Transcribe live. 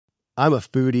I'm a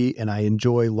foodie and I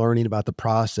enjoy learning about the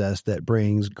process that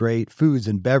brings great foods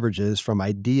and beverages from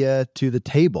idea to the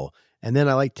table. And then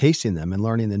I like tasting them and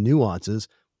learning the nuances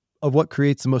of what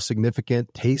creates the most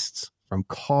significant tastes, from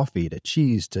coffee to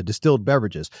cheese to distilled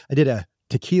beverages. I did a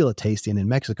tequila tasting in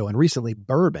Mexico and recently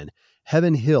bourbon.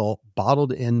 Heaven Hill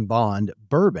bottled in bond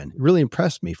bourbon really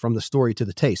impressed me from the story to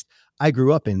the taste. I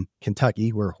grew up in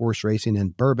Kentucky where horse racing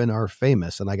and bourbon are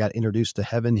famous, and I got introduced to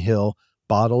Heaven Hill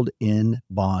bottled in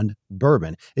bond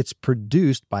bourbon. It's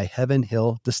produced by Heaven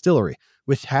Hill Distillery,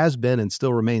 which has been and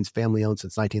still remains family owned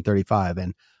since 1935.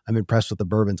 And I'm impressed with the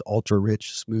bourbon's ultra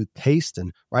rich, smooth taste.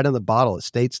 And right on the bottle, it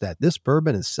states that this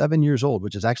bourbon is 7 years old,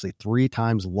 which is actually 3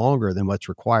 times longer than what's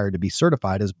required to be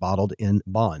certified as bottled in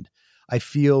bond. I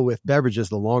feel with beverages,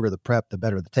 the longer the prep, the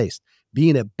better the taste.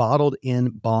 Being a bottled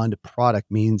in bond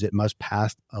product means it must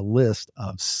pass a list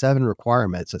of 7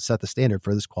 requirements that set the standard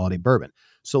for this quality bourbon.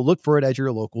 So look for it at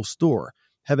your local store.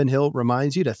 Heaven Hill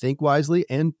reminds you to think wisely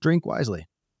and drink wisely.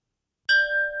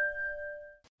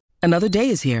 Another day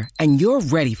is here, and you're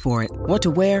ready for it. What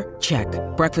to wear? Check.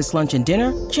 Breakfast, lunch, and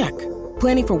dinner? Check.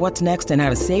 Planning for what's next and how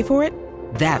to save for it?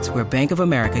 That's where Bank of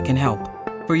America can help.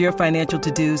 For your financial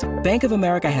to-dos, Bank of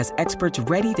America has experts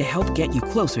ready to help get you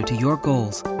closer to your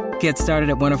goals. Get started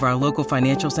at one of our local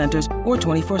financial centers or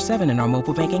 24/7 in our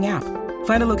mobile banking app.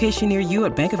 Find a location near you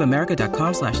at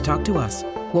bankofamerica.com/talktous.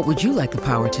 What would you like the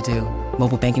power to do?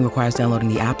 Mobile banking requires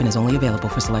downloading the app and is only available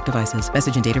for select devices.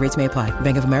 Message and data rates may apply.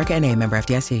 Bank of America N.A., member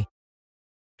FDIC.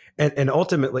 And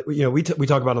ultimately, we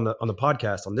talk about on the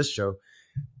podcast on this show,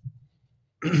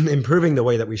 improving the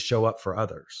way that we show up for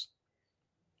others,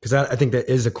 because I think that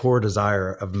is a core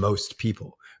desire of most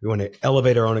people. We want to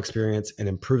elevate our own experience and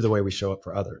improve the way we show up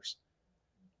for others.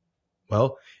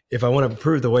 Well, if I want to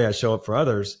improve the way I show up for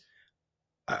others,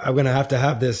 I'm going to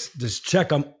have this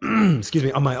check on,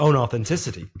 on my own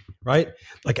authenticity, right?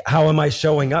 Like, how am I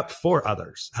showing up for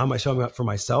others? How am I showing up for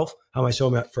myself? How am I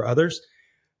showing up for others?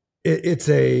 You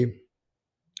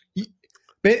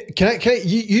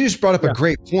just brought up a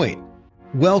great point.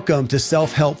 Welcome to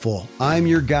Self-Helpful. I'm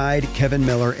your guide, Kevin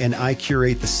Miller, and I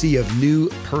curate the sea of new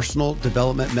personal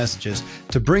development messages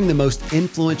to bring the most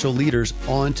influential leaders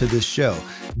onto this show.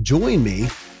 Join me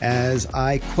as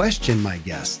I question my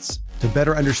guests to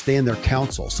better understand their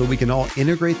counsel so we can all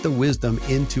integrate the wisdom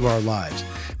into our lives,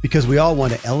 because we all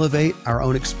want to elevate our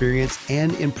own experience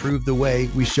and improve the way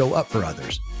we show up for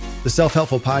others. The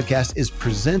Self-Helpful Podcast is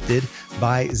presented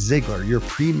by Ziglar, your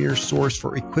premier source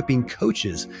for equipping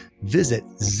coaches. Visit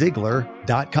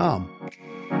Ziglar.com.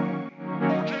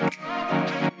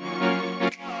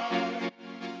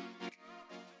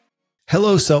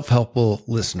 Hello, Self-Helpful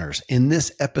listeners. In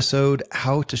this episode,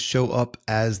 how to show up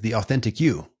as the authentic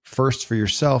you, first for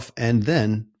yourself and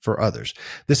then for others.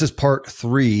 This is part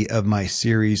 3 of my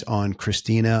series on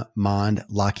Kristina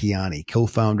Mänd-Lakhiani,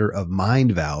 co-founder of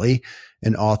Mind Valley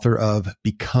and author of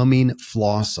Becoming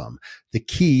Flawsome, the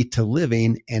key to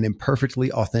living an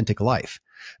imperfectly authentic life.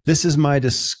 This is my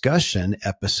discussion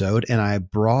episode, and I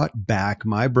brought back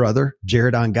my brother,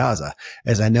 Jared Angaza,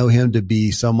 as I know him to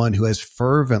be someone who has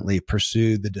fervently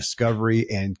pursued the discovery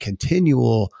and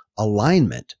continual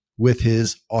alignment with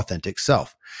his authentic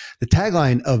self. The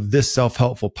tagline of this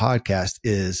self-helpful podcast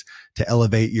is to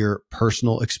elevate your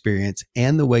personal experience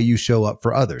and the way you show up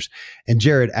for others. And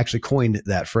Jared actually coined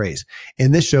that phrase.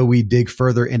 In this show, we dig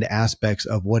further into aspects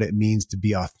of what it means to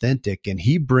be authentic. And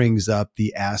he brings up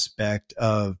the aspect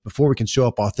of, before we can show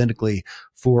up authentically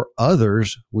for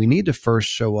others, we need to first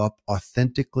show up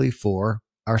authentically for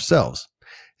ourselves.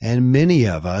 And many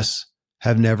of us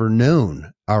have never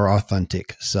known our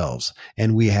authentic selves,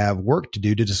 and we have work to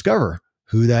do to discover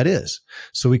who that is.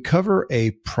 So we cover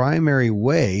a primary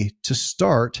way to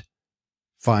start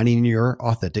finding your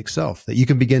authentic self that you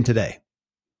can begin today.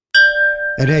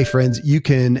 And hey, friends, you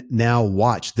can now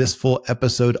watch this full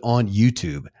episode on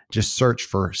YouTube. Just search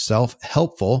for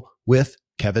Self-Helpful with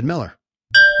Kevin Miller.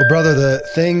 Well, brother, the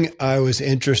thing I was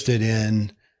interested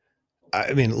in,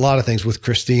 a lot of things with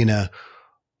Kristina,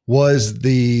 was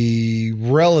the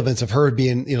relevance of her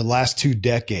being, last 2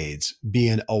 decades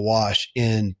being awash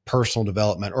in personal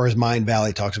development, or as Mind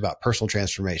Valley talks about, personal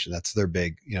transformation. That's their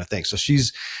big, thing. So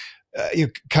she's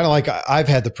kind of like I've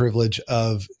had the privilege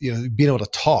of, being able to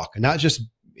talk and not just,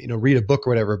 read a book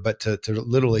or whatever, but to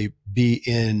literally be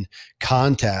in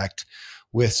contact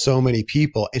with so many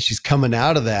people. And she's coming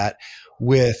out of that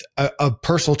with a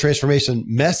personal transformation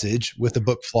message with the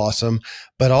book Flawsome,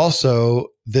 but also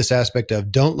this aspect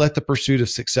of don't let the pursuit of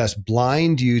success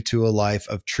blind you to a life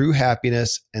of true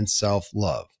happiness and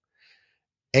self-love.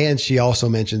 And she also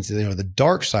mentions, the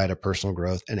dark side of personal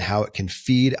growth and how it can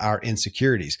feed our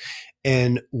insecurities.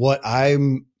 And what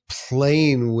I'm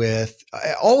playing with,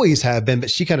 I always have been, but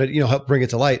she kind of, helped bring it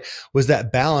to light, was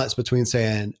that balance between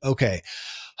saying, okay,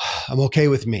 I'm okay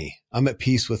with me. I'm at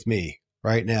peace with me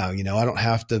right now. I don't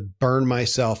have to burn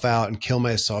myself out and kill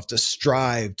myself to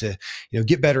strive to,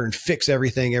 get better and fix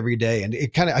everything every day. And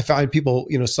it kind of, I find people,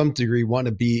 some degree want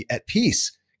to be at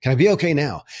peace. Can I be okay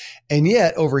now? And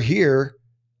yet over here,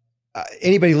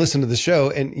 anybody listen to the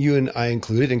show, and you and I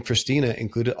included, and Kristina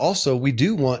included also, we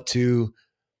do want to,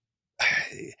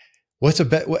 what's a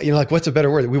better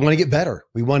word? We want to get better.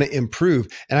 We want to improve.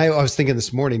 And I was thinking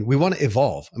this morning, we want to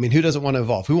evolve. I mean, who doesn't want to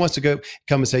evolve? Who wants to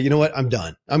come and say, you know what? I'm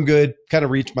done. I'm good. Kind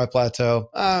of reached my plateau.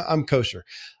 I'm kosher.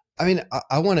 I mean,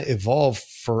 I want to evolve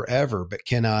forever, but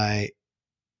can I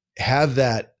have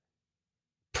that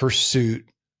pursuit,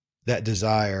 that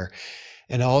desire,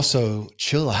 and also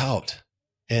chill out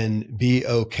and be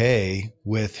okay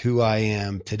with who I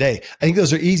am today? I think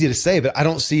those are easy to say, but I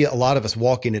don't see a lot of us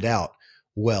walking it out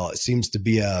well. It seems to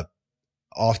be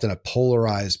often a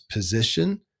polarized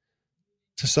position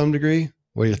to some degree.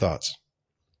 What are your thoughts?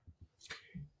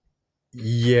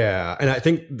 Yeah. And I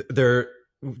think to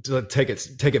take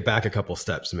it back a couple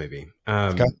steps, maybe.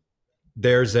 Okay.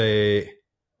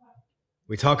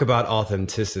 We talk about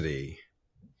authenticity.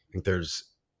 I think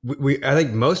I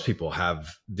think most people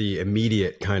have the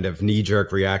immediate kind of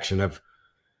knee-jerk reaction of,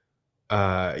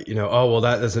 oh, well,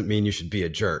 that doesn't mean you should be a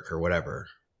jerk or whatever.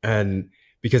 And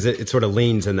because it sort of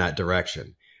leans in that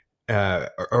direction. And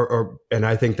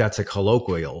I think that's a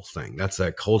colloquial thing. That's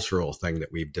a cultural thing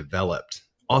that we've developed.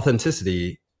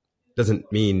 Authenticity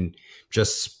doesn't mean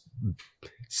just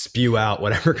spew out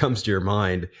whatever comes to your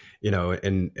mind,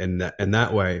 in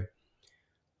that way.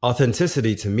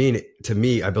 Authenticity to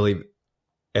me, I believe,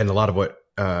 and a lot of what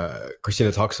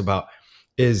Kristina talks about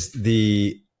is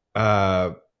the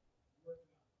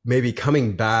maybe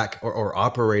coming back or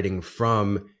operating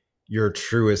from your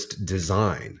truest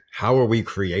design. How are we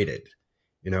created?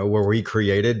 Were we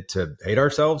created to hate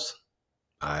ourselves?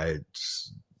 I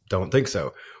don't think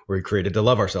so. Were we created to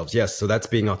love ourselves? Yes. So that's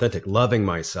being authentic. Loving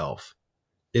myself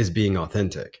is being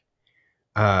authentic.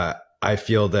 I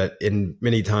feel that in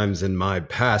many times in my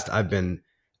past, I've been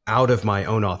out of my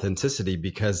own authenticity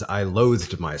because I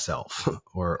loathed myself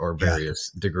or various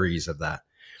degrees of that.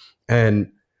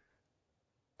 And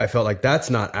I felt like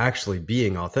that's not actually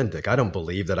being authentic. I don't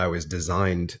believe that I was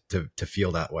designed to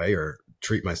feel that way or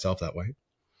treat myself that way.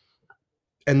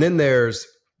 And then there's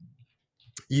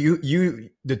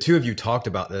the two of you talked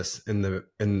about this in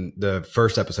the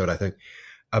first episode, I think,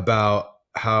 about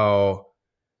how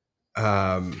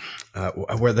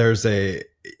where there's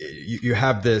you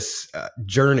have this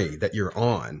journey that you're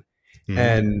on. Mm-hmm.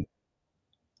 And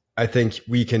I think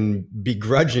we can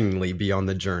begrudgingly be on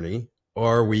the journey,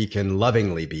 or we can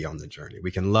lovingly be on the journey.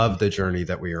 We can love the journey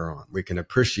that we are on. We can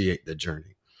appreciate the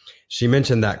journey. She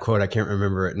mentioned that quote. I can't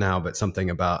remember it now, but something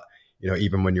about,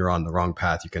 even when you're on the wrong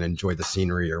path, you can enjoy the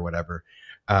scenery or whatever.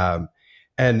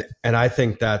 And I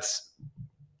think that's,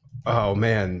 oh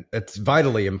man, it's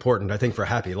vitally important, I think, for a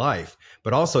happy life,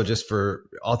 but also just for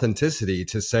authenticity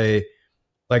to say,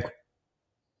 like,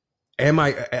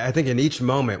 I think in each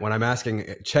moment when I'm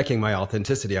checking my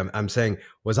authenticity, I'm saying,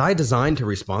 was I designed to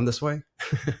respond this way?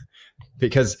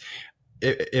 Because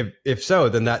if so,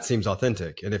 then that seems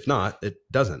authentic. And if not, it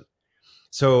doesn't.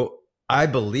 So I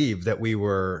believe that we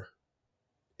were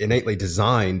innately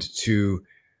designed to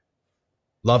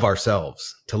love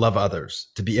ourselves, to love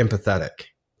others, to be empathetic,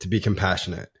 to be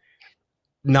compassionate,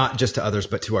 not just to others,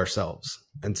 but to ourselves.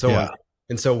 And so on.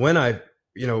 And so when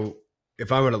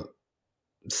if I were to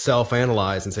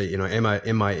self-analyze and say, am I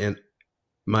in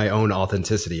my own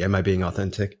authenticity? Am I being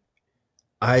authentic?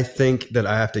 I think that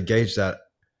I have to gauge that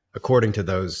according to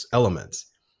those elements.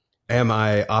 Am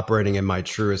I operating in my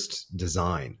truest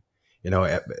design?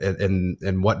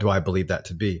 And what do I believe that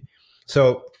to be?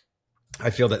 So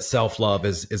I feel that self-love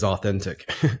is authentic.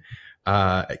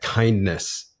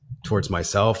 Kindness towards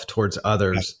myself, towards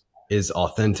others is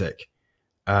authentic.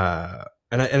 And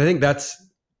I think that's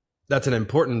an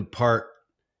important part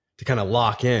to kind of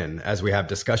lock in as we have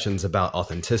discussions about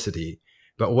authenticity.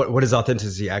 But what does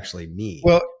authenticity actually mean?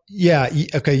 Well, yeah.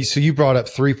 Okay. So you brought up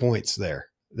 3 points there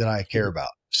that I care about.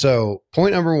 So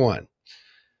point number 1,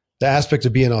 the aspect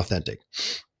of being authentic.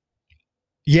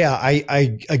 Yeah.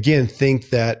 I again think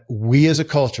that we as a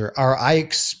culture, I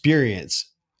experience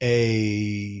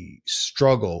a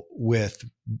struggle with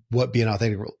what being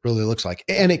authentic really looks like.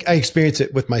 And I experience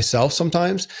it with myself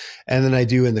sometimes, and then I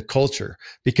do in the culture,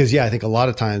 because I think a lot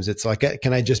of times it's like,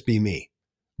 can I just be me?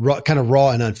 Kind of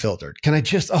raw and unfiltered. Can I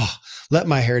just, let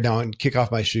my hair down, kick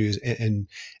off my shoes and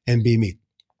be me?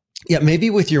 Yeah.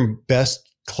 Maybe with your best,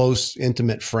 close,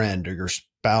 intimate friend or your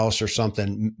spouse or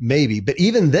something, maybe. But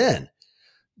even then,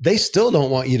 they still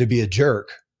don't want you to be a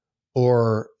jerk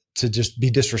or to just be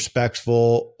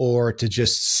disrespectful or to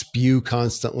just spew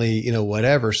constantly,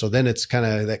 whatever. So then it's kind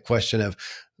of that question of,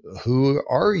 who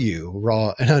are you,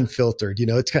 raw and unfiltered?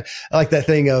 It's kind of I like that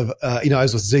thing of, I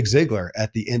was with Zig Ziglar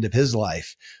at the end of his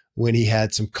life when he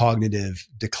had some cognitive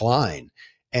decline,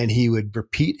 and he would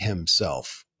repeat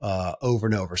himself over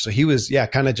and over. So he was,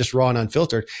 kind of just raw and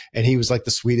unfiltered. And he was like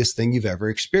the sweetest thing you've ever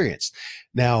experienced.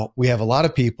 Now we have a lot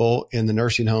of people in the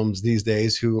nursing homes these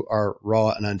days who are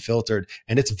raw and unfiltered,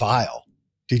 and it's vile.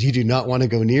 Dude, you do not want to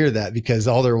go near that because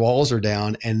all their walls are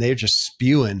down and they're just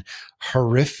spewing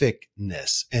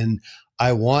horrificness. And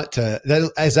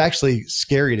that is actually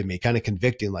scary to me, kind of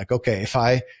convicting. Like, okay,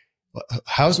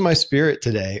 how's my spirit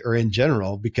today or in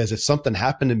general? Because if something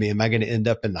happened to me, am I going to end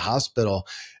up in the hospital?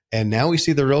 And now we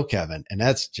see the real Kevin, and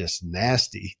that's just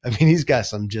nasty. I mean, he's got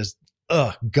some just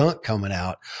gunk coming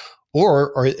out.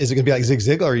 Or is it going to be like Zig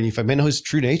Ziglar? And if I know his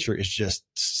true nature is just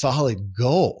solid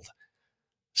gold.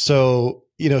 So,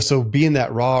 so being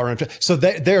that raw or unfiltered, so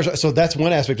that's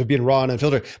one aspect of being raw and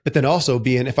unfiltered. But then also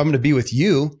being, if I'm going to be with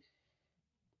you,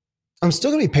 I'm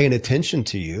still going to be paying attention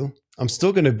to you. I'm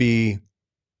still going to be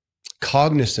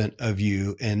cognizant of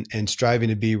you and striving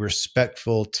to be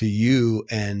respectful to you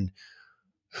and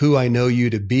who I know you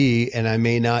to be. And I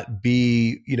may not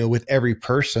be, with every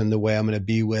person the way I'm going to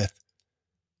be with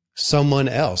someone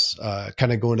else,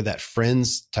 kind of going to that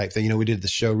friends type thing. We did the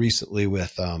show recently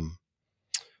with,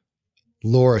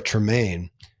 Laura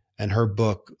Tremaine and her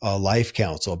book, Life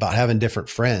Counsel, about having different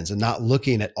friends and not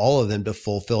looking at all of them to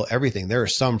fulfill everything. There are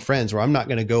some friends where I'm not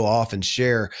going to go off and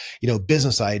share,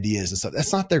 business ideas and stuff.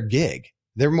 That's not their gig.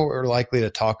 They're more likely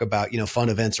to talk about, fun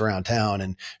events around town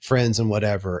and friends and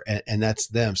whatever. And that's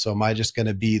them. So am I just going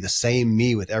to be the same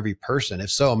me with every person? If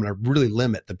so, I'm going to really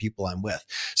limit the people I'm with.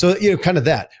 So, kind of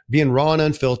that being raw and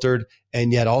unfiltered,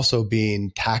 and yet also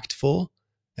being tactful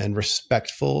and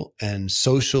respectful and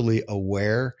socially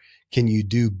aware. Can you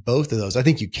do both of those? I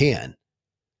think you can.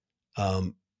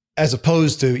 As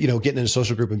opposed to, getting in a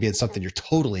social group and being something you're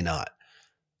totally not,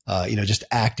 just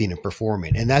acting and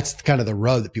performing. And that's kind of the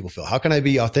rub that people feel. How can I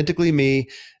be authentically me,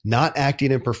 not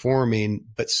acting and performing,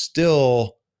 but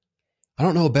still, I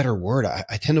don't know a better word.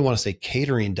 I tend to want to say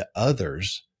catering to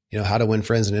others, how to win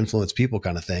friends and influence people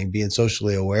kind of thing, being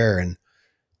socially aware and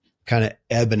kind of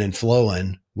ebbing and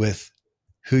flowing with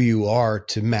who you are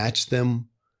to match them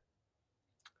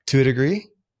to a degree.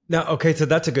 Now, okay. So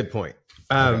that's a good point.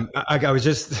 Okay. I was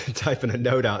just typing a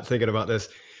note out thinking about this,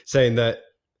 saying that,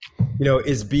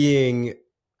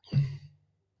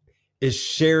 is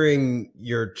sharing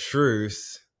your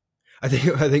truth. I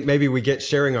think maybe we get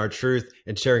sharing our truth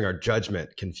and sharing our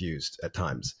judgment confused at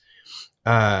times,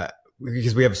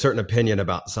 because we have a certain opinion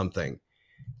about something.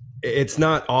 It's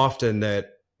not often that,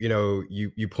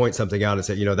 you point something out and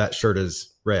say, that shirt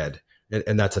is red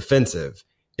and that's offensive.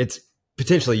 It's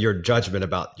potentially your judgment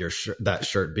about that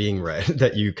shirt being red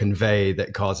that you convey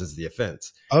that causes the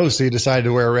offense. Oh, so you decided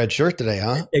to wear a red shirt today,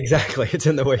 huh? Exactly. It's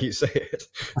in the way you say it.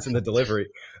 It's in the delivery.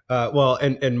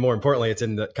 And more importantly, it's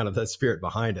in the kind of the spirit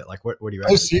behind it. Like, what do you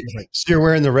actually so you're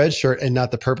wearing the red shirt and not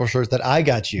the purple shirt that I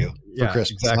got you for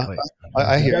Christmas. Exactly.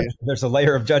 I hear you. There's a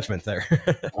layer of judgment there.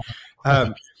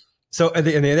 So, and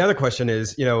the other question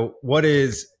is,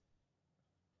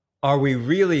 are we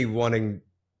really wanting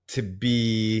to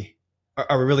be,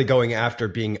 are we really going after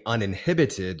being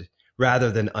uninhibited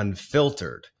rather than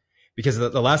unfiltered? Because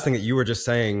the last thing that you were just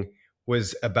saying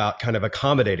was about kind of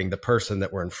accommodating the person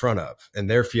that we're in front of and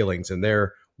their feelings and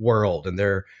their world and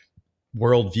their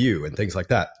worldview and things like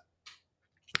that.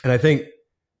 And I think,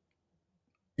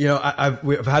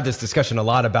 we've had this discussion a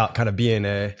lot about kind of being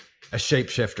a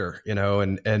shapeshifter,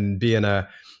 and being a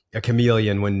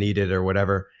chameleon when needed or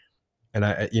whatever.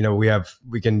 And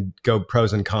we can go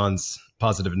pros and cons,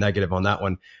 positive and negative on that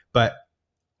one. But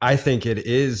I think it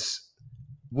is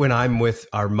when I'm with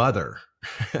our mother,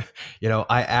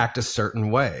 I act a certain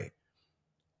way,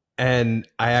 and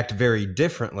I act very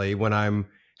differently when I'm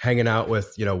hanging out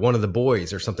with, one of the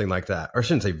boys or something like that. Or I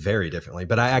shouldn't say very differently,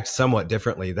 but I act somewhat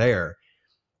differently there.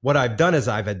 What I've done is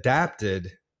I've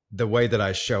adapted the way that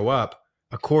I show up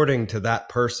according to that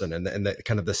person and the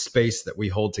kind of the space that we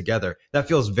hold together. That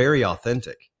feels very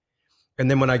authentic. And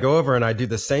then when I go over and I do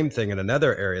the same thing in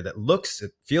another area that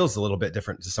it feels a little bit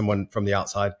different to someone from the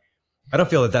outside, I don't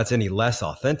feel that that's any less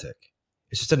authentic.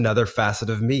 It's just another facet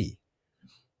of me.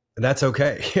 And that's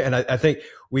okay. And I think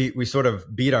we sort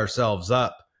of beat ourselves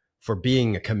up for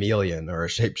being a chameleon or a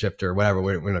shapeshifter or whatever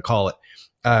we're going to call it.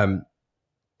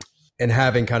 And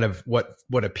having kind of what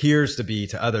appears to be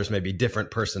to others maybe different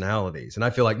personalities. And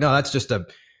I feel like, no, that's just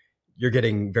you're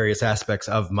getting various aspects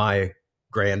of my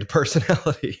grand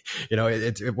personality.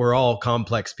 We're all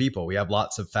complex people. We have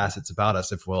lots of facets about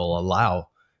us if we'll allow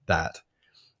that.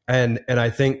 And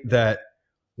I think that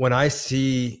when I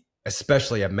see,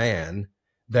 especially a man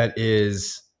that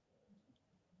is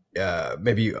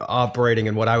maybe operating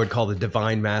in what I would call the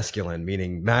divine masculine,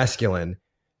 meaning masculine,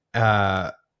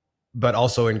 but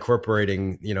also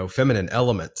incorporating, feminine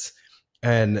elements,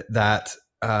 and that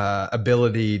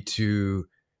ability to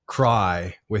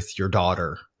cry with your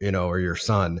daughter, or your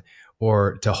son,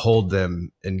 or to hold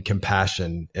them in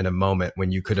compassion in a moment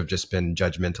when you could have just been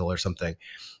judgmental or something.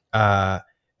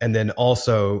 And then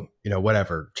also,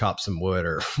 whatever, chop some wood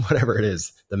or whatever it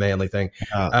is, the manly thing.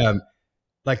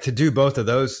 Like to do both of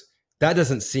those, that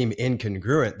doesn't seem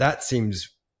incongruent. That seems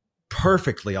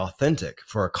perfectly authentic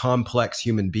for a complex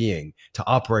human being to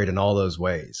operate in all those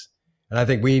ways. And I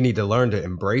think we need to learn to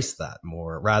embrace that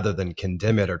more rather than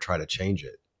condemn it or try to change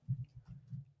it.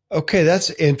 Okay,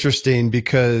 that's interesting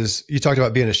because you talked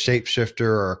about being a shapeshifter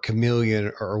or a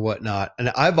chameleon or whatnot. And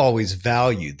I've always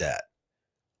valued that.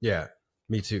 Yeah,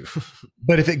 me too.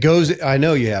 But if it goes, I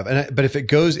know you have, but if it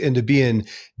goes into being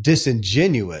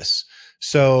disingenuous,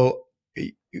 so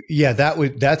yeah,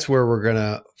 that's where we're going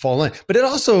to fall in. But it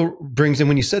also brings in,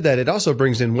 when you said that, it also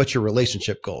brings in what's your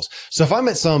relationship goals. So if I'm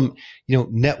at some,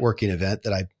 networking event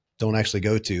that I don't actually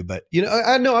go to, but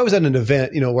I know I was at an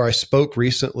event, where I spoke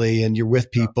recently, and you're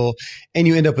with people and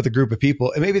you end up with a group of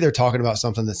people and maybe they're talking about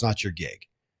something that's not your gig.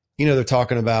 They're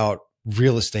talking about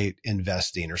real estate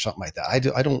investing or something like that.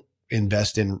 I don't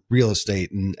invest in real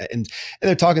estate and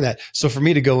they're talking that. So for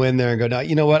me to go in there and go, no,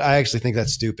 you know what? I actually think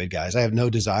that's stupid, guys. I have no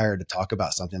desire to talk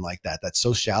about something like that. That's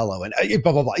so shallow and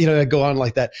blah, blah, blah. I go on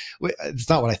like that. It's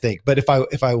not what I think. But if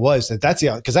I was,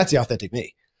 because that's the authentic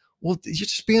me. Well, you're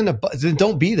just being then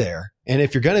don't be there. And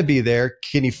if you're going to be there,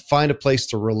 can you find a place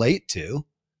to relate to?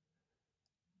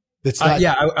 That's not.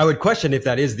 I would question if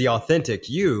that is the authentic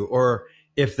you, or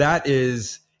if that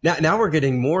is now we're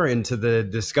getting more into the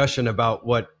discussion about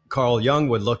what Carl Jung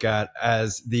would look at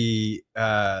as the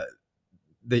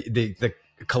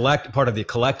collect part of the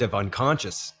collective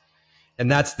unconscious,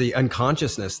 and that's the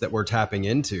unconsciousness that we're tapping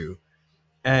into,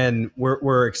 and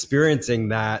we're experiencing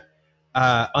that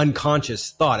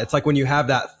unconscious thought. It's like when you have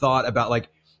that thought about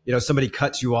somebody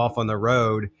cuts you off on the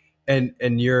road, and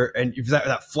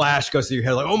that flash goes through your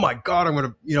head like, oh my God, I'm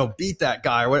gonna beat that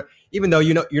guy, or what, even though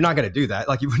you're not gonna do that,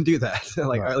 like you wouldn't do that,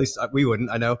 like, right. Or at least we wouldn't,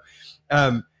 I know.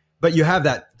 But you have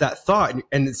that thought,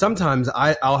 and sometimes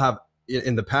I'll have,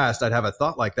 in the past, I'd have a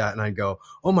thought like that, and I'd go,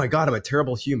 "Oh my God, I'm a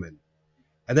terrible human."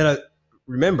 And then I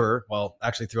remember, well,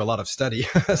 actually through a lot of study,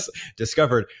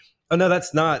 discovered, oh no,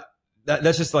 that's not that.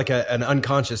 That's just like an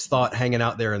unconscious thought hanging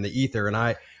out there in the ether. And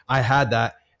I had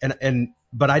that,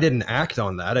 but I didn't act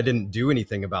on that. I didn't do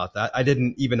anything about that. I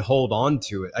didn't even hold on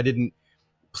to it. I didn't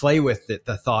play with it,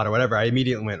 the thought or whatever. I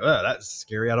immediately went, "Oh, that's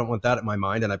scary. I don't want that in my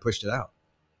mind," and I pushed it out.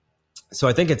 So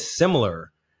I think it's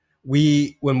similar.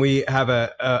 When we have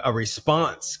a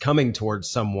response coming towards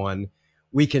someone,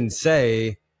 we can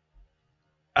say,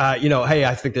 hey,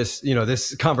 I think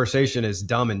this conversation is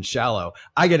dumb and shallow.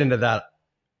 I get into that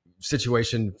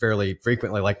situation fairly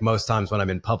frequently, like most times when I'm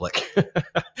in public.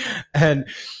 And,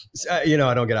 I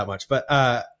don't get out much, but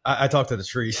I talk to the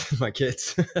trees, my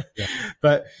kids. Yeah.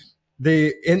 But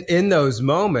in those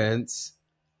moments,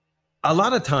 a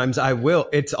lot of times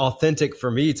it's authentic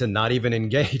for me to not even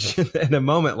engage in a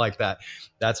moment like that.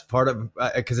 That's part of,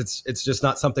 because it's just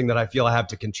not something that I feel I have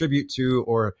to contribute to,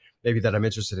 or maybe that I'm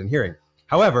interested in hearing.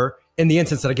 However, in the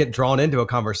instance that I get drawn into a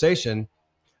conversation,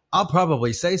 I'll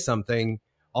probably say something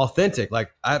authentic. Like,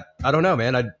 I don't know,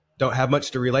 man, I don't have much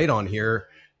to relate on here.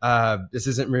 This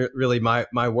isn't really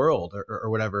my world or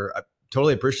whatever. I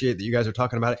totally appreciate that you guys are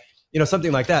talking about it.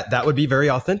 Something like that. That would be very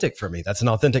authentic for me. That's an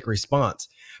authentic response.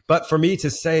 But for me to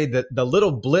say that the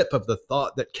little blip of the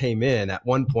thought that came in at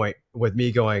one point with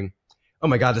me going, oh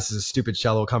my God, this is a stupid,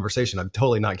 shallow conversation, I'm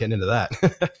totally not getting into that.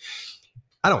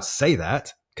 I don't say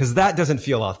that because that doesn't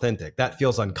feel authentic. That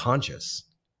feels unconscious.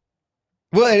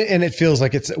 Well, and it feels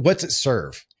like what's it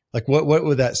serve? Like what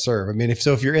would that serve? I mean, if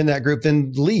you're in that group,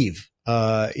 then leave.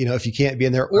 If you can't be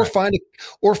in there, or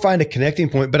right. find a connecting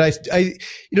point. But I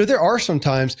there are some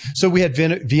times. So we had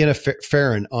Vienna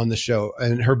Farron on the show,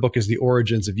 and her book is The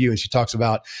Origins of You. And she talks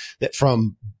about that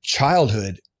from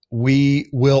childhood, we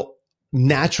will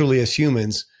naturally as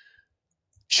humans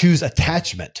choose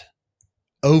attachment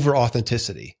over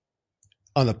authenticity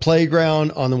on the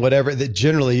playground, on the whatever, that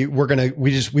generally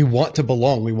we want to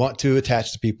belong. We want to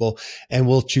attach to people, and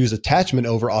we'll choose attachment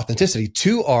over authenticity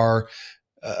to our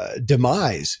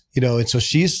demise, and so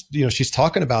she's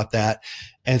talking about that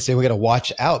and saying we got to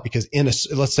watch out because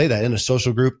let's say that in a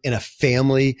social group, in a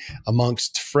family,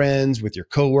 amongst friends, with your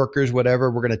coworkers, whatever,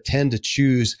 we're going to tend to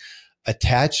choose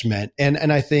attachment. And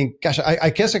I think, gosh, I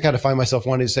guess I kind of find myself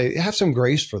wanting to say, have some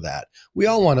grace for that. We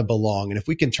all want to belong. And if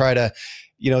we can try to,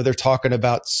 they're talking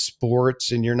about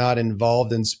sports and you're not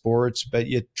involved in sports, but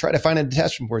you try to find an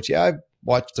attachment sports. Yeah, I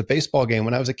watched a baseball game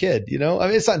when I was a kid, I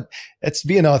mean, it's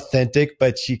being authentic,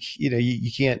 but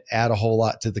you can't add a whole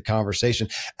lot to the conversation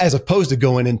as opposed to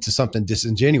going into something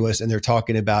disingenuous. And they're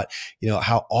talking about,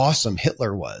 how awesome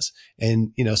Hitler was.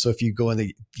 And, so if you go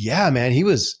in yeah, man, he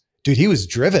was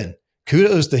driven.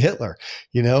 Kudos to Hitler.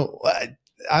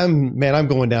 I'm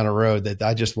going down a road that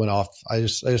I just went off. I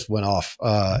just went off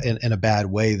in a bad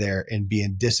way there and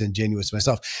being disingenuous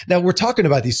myself. Now we're talking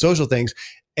about these social things.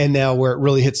 And now where it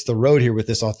really hits the road here with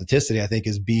this authenticity, I think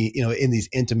is being, in these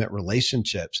intimate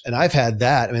relationships. And I've had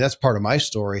that. I mean, that's part of my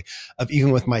story of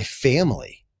even with my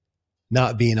family,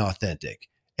 not being authentic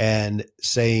and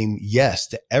saying yes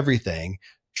to everything,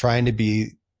 trying to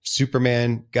be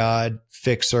Superman, God,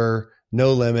 fixer,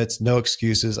 no limits, no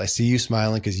excuses. I see you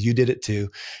smiling because you did it too.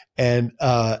 And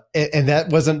that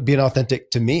wasn't being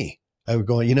authentic to me. I was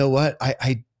going, you know what?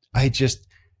 I just,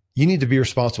 you need to be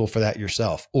responsible for that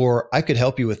yourself, or I could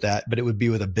help you with that, but it would be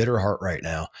with a bitter heart right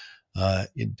now.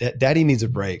 Daddy needs a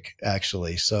break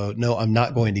actually. So no, I'm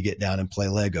not going to get down and play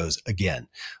Legos again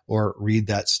or read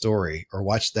that story or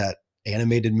watch that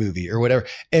animated movie or whatever,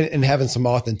 and having some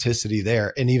authenticity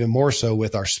there. And even more so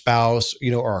with our spouse,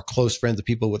 or our close friends, the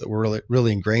people that we're really,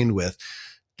 really ingrained with,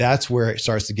 that's where it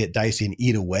starts to get dicey and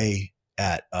eat away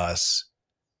at us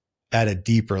at a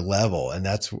deeper level. And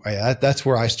that's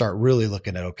where I start really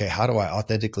looking at, okay, how do I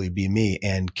authentically be me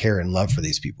and care and love for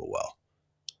these people well?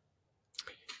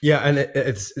 Yeah. And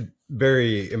it's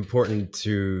very important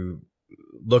to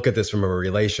look at this from a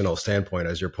relational standpoint,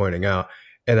 as you're pointing out.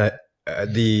 And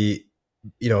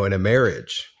in a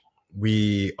marriage,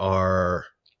 we are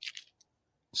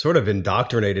sort of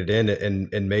indoctrinated in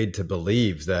and made to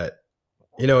believe that,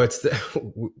 it's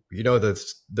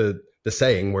the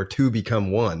saying where two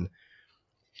become one,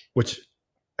 which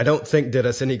I don't think did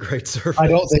us any great service. I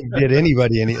don't think did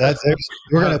anybody any.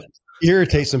 We're going to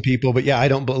irritate some people, but yeah, I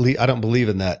don't believe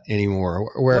in that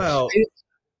anymore. Well,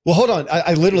 hold on.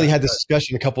 I literally had this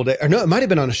discussion a couple of days, or no, it might've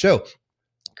been on a show.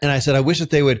 And I said, I wish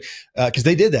that they would, cause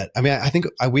they did that. I mean, I think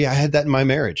I had that in my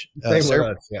marriage.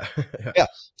 Yeah.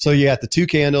 So you got the 2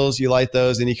 candles, you light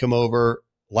those, and you come over,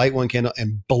 light 1 candle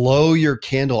and blow your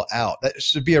candle out. That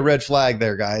should be a red flag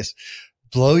there, guys.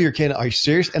 Blow your candle. Are you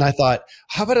serious? And I thought,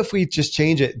 how about if we just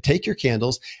change it, take your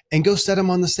candles and go set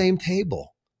them on the same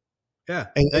table? Yeah.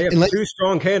 And they have 2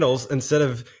 strong candles instead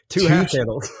of 2 half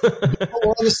candles. We're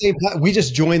on the same, we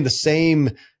just joined the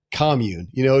same commune,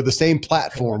 the same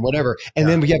platform, whatever. And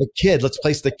then we have a kid. Let's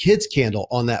place the kid's candle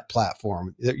on that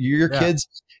platform. Your kids,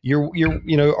 you're on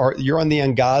the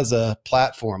Angaza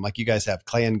platform, like you guys have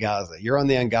Clay Angaza. You're on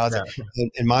the Angaza,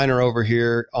 and mine are over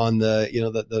here on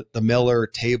the Miller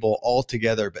table, all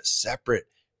together but separate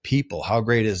people. How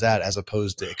great is that? As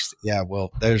opposed to,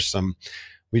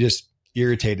 we just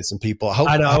irritated some people.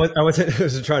 I know. I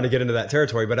wasn't trying to get into that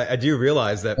territory, but I do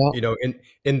realize that,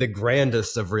 in the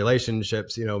grandest of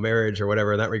relationships, marriage or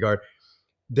whatever in that regard,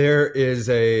 there is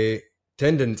a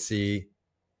tendency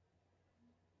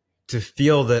to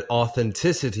feel that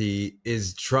authenticity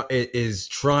is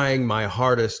trying my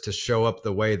hardest to show up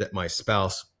the way that my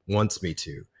spouse wants me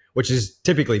to, which is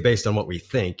typically based on what we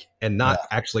think and not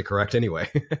actually correct anyway.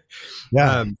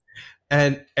 Yeah.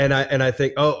 And I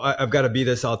think, I've got to be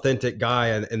this authentic guy,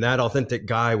 and that authentic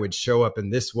guy would show up in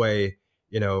this way,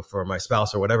 for my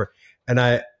spouse or whatever. And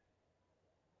it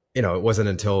wasn't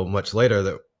until much later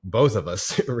that both of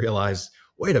us realized,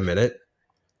 wait a minute,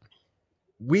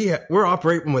 we're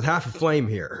operating with half a flame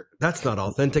here. That's not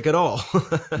authentic at all.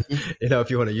 If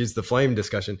you want to use the flame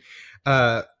discussion.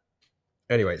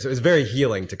 Anyway, so it's very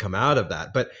healing to come out of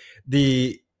that. But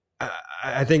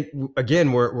I think,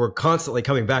 again, we're constantly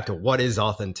coming back to what is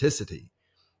authenticity.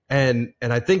 And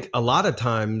I think a lot of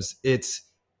times it's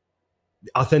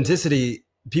authenticity.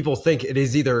 People think it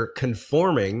is either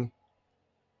conforming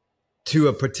to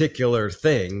a particular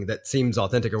thing that seems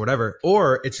authentic or whatever,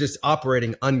 or it's just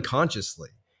operating unconsciously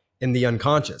in the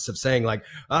unconscious of saying like,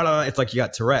 I don't know, it's like you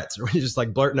got Tourette's, or you're just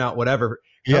like blurting out whatever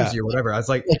comes to you or whatever. I was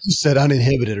like you said,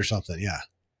 uninhibited or something. Yeah.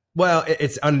 Well,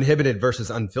 it's uninhibited versus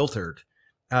unfiltered.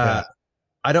 I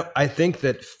think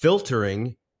that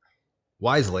filtering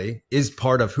wisely is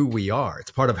part of who we are.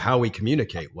 It's part of how we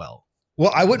communicate well.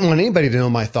 Well, I wouldn't want anybody to know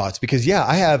my thoughts because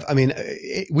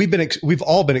we've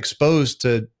all been exposed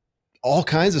to all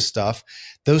kinds of stuff.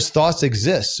 Those thoughts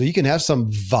exist. So you can have some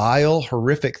vile,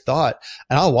 horrific thought,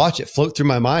 and I'll watch it float through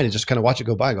my mind and just kind of watch it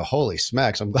go by and go, holy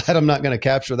smacks, I'm glad I'm not going to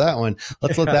capture that one.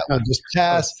 Let's let that one just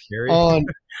pass on.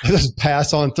 Just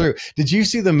pass on through. Did you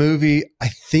see the movie? I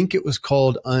think it was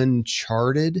called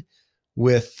Uncharted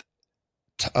with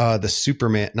the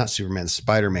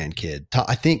Spider-Man kid.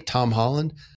 I think Tom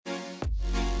Holland.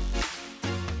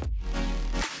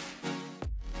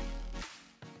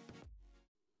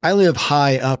 I live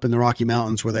high up in the Rocky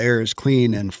Mountains where the air is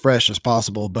clean and fresh as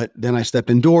possible, but then I step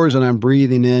indoors and I'm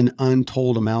breathing in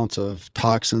untold amounts of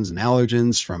toxins and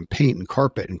allergens from paint and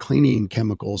carpet and cleaning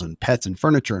chemicals and pets and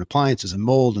furniture and appliances and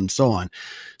mold and so on.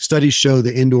 Studies show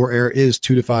the indoor air is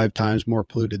 2 to 5 times more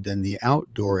polluted than the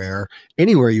outdoor air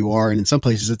anywhere you are, and in some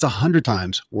places it's 100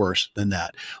 times worse than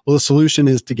that. Well, the solution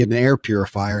is to get an air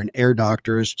purifier, and Air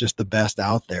Doctor is just the best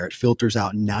out there. It filters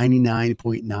out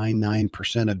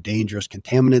 99.99% of dangerous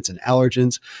contaminants and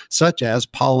allergens, such as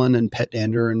pollen and pet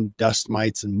dander and dust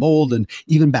mites and mold and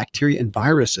even bacteria and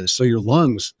viruses, so your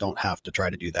lungs don't have to try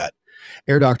to do that.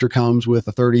 Air Doctor comes with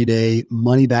a 30-day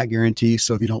money-back guarantee,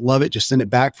 so if you don't love it, just send it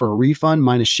back for a refund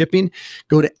minus shipping.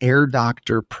 Go to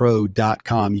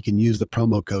airdoctorpro.com. You can use the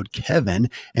promo code Kevin,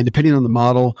 and depending on the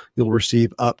model, you'll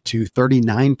receive up to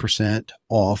 39%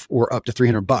 off or up to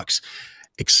 $300.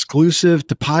 Exclusive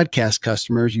to podcast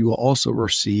customers, you will also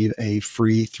receive a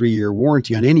free 3-year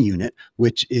warranty on any unit,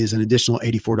 which is an additional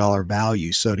 $84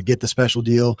 value. So to get the special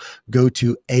deal, go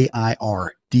to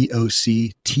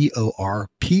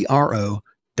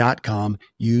airdoctorpro.com.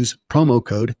 Use promo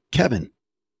code Kevin.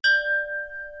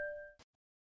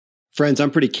 Friends,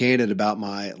 I'm pretty candid about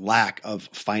my lack of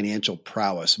financial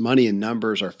prowess. Money and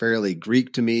numbers are fairly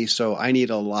Greek to me, so I need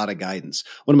a lot of guidance.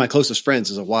 One of my closest friends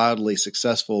is a wildly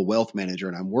successful wealth manager,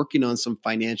 and I'm working on some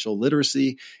financial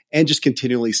literacy and just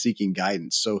continually seeking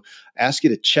guidance. So I ask you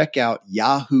to check out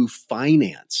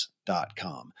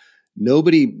yahoofinance.com.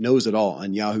 Nobody knows it all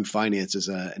on Yahoo Finance is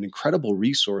an incredible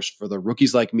resource for the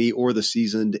rookies like me or the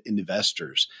seasoned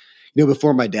investors. You know,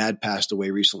 before my dad passed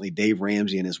away recently, Dave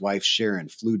Ramsey and his wife Sharon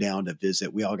flew down to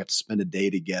visit. We all got to spend a day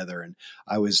together, and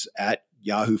I was at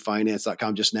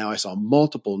yahoofinance.com just now. I saw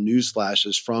multiple news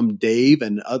flashes from Dave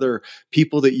and other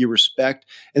people that you respect,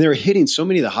 and they were hitting so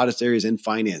many of the hottest areas in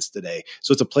finance today.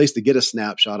 So it's a place to get a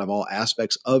snapshot of all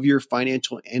aspects of your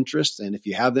financial interests, and if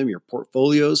you have them, your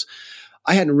portfolios.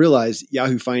 I hadn't realized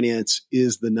Yahoo Finance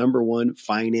is the #1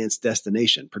 finance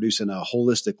destination, producing a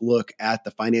holistic look at the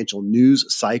financial news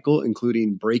cycle,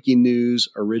 including breaking news,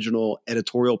 original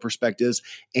editorial perspectives,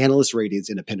 analyst ratings,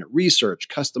 independent research,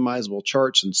 customizable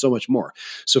charts, and so much more.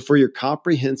 So for your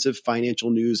comprehensive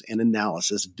financial news and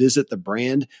analysis, visit the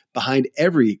brand behind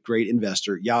every great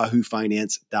investor,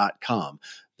 yahoofinance.com,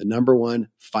 the #1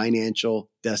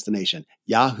 financial destination,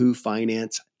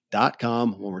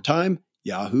 yahoofinance.com. One more time,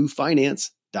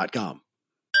 yahoofinance.com.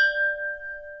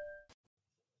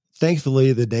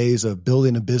 Thankfully, the days of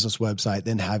building a business website,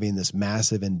 then having this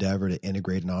massive endeavor to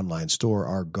integrate an online store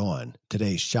are gone.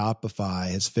 Today, Shopify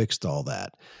has fixed all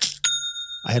that.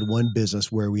 I had one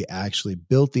business where we actually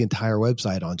built the entire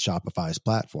website on Shopify's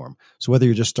platform. So whether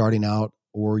you're just starting out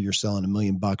or you're selling $1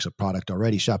 million of product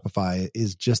already, Shopify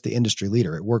is just the industry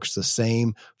leader. It works the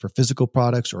same for physical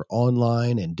products or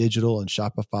online and digital, and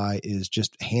Shopify is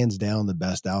just hands down the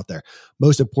best out there.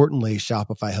 Most importantly,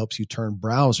 Shopify helps you turn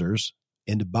browsers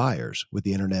into buyers with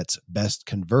the internet's best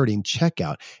converting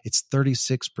checkout. It's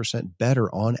 36% better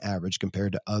on average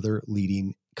compared to other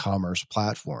leading commerce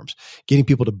platforms. Getting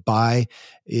people to buy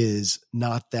is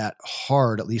not that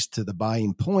hard, at least to the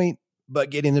buying point, but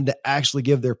getting them to actually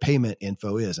give their payment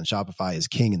info is, and Shopify is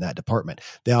king in that department.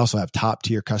 They also have top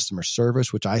tier customer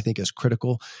service, which I think is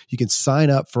critical. You can sign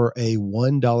up for a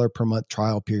 $1 per month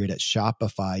trial period at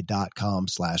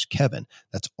shopify.com/Kevin.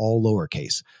 That's all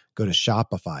lowercase. Go to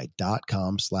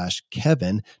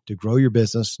shopify.com/Kevin to grow your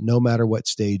business no matter what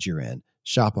stage you're in.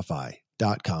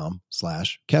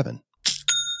 Shopify.com/Kevin.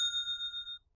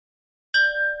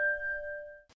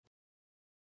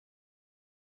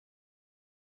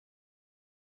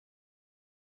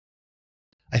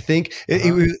 I think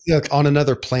it was like on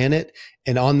another planet,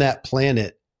 and on that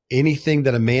planet, anything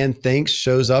that a man thinks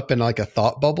shows up in like a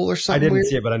thought bubble or something. I didn't weird.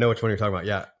 see it, but I know which one you're talking about.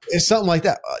 Yeah. It's something like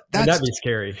that. That'd be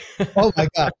scary. Oh my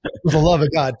God. For the love of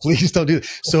God, please don't do that.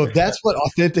 So if that's what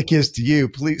authentic is to you,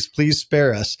 please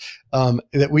spare us.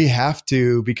 That we have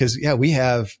to, because we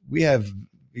have,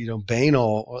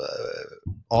 banal,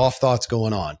 off thoughts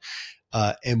going on.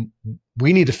 And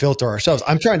we need to filter ourselves.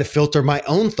 I'm trying to filter my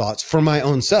own thoughts for my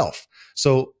own self.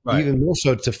 So even more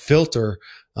so to filter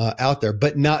out there,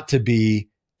 but not to be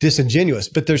disingenuous.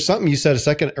 But there's something you said a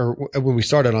second, or when we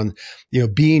started on,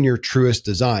 being your truest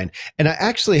design. And I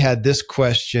actually had this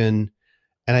question,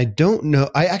 and I don't know,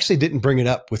 I actually didn't bring it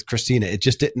up with Kristina. It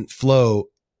just didn't flow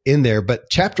in there. But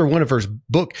chapter 1 of her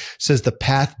book says the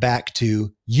path back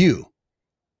to you.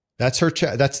 That's her.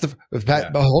 That's the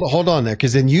path. Yeah. Hold on there.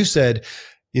 Cause then you said,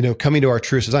 coming to our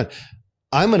truest design.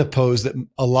 I'm going to pose that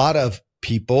a lot of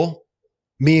people,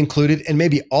 me included, and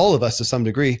maybe all of us to some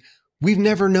degree, we've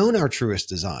never known our truest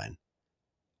design.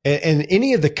 And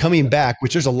any of the coming back,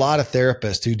 which there's a lot of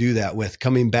therapists who do that with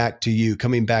coming back to you,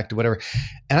 coming back to whatever.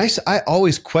 And I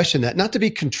always question that, not to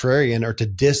be contrarian or to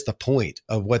diss the point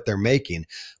of what they're making,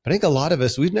 but I think a lot of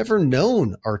us, we've never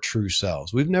known our true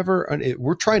selves.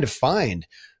 We're trying to find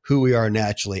who we are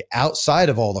naturally outside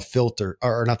of all the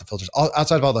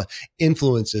outside of all the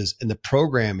influences and the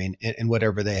programming and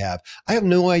whatever they have. I have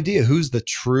no idea who's the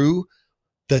true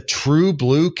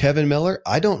blue Kevin Miller.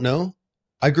 I don't know.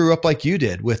 I grew up like you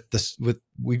did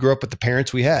we grew up with the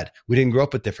parents we had. We didn't grow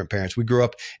up with different parents. We grew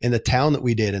up in the town that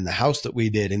we did, in the house that we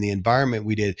did, in the environment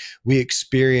we did. We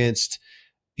experienced,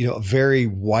 a very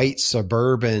white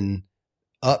suburban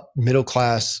middle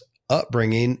class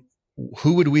upbringing.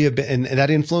 Who would we have been? And that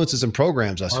influences and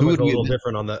programs us. Who would be a little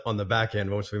different on the back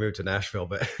end once we moved to Nashville,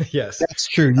 but yes, that's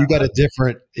true. You got a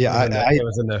different, I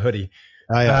was in the hoodie.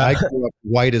 I grew up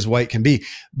white as white can be,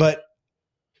 but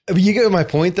you get my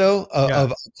point though,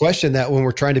 of a question that when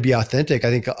we're trying to be authentic, I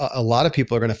think a lot of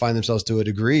people are going to find themselves to a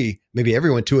degree, maybe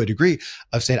everyone to a degree,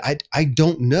 of saying, I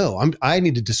don't know. I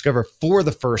need to discover for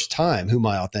the first time who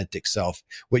my authentic self,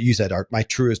 what you said, my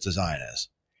truest design is.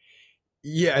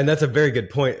 Yeah. And that's a very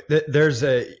good point. I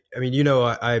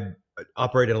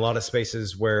operate in a lot of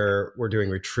spaces where we're doing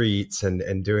retreats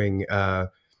and doing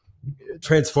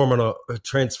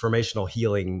transformational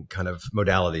healing kind of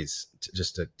modalities,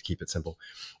 just to keep it simple.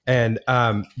 And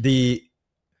in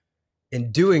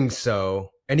doing so,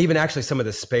 and even actually some of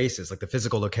the spaces, like the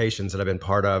physical locations that I've been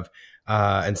part of,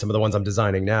 and some of the ones I'm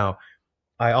designing now,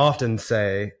 I often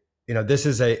say, this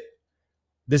is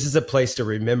a place to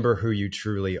remember who you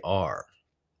truly are.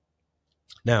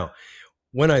 Now,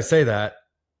 when I say that,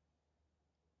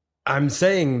 I'm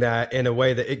saying that in a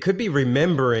way that it could be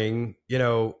remembering,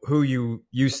 who you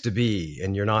used to be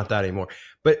and you're not that anymore.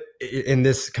 But in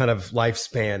this kind of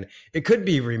lifespan, it could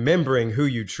be remembering who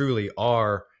you truly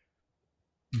are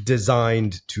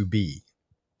designed to be.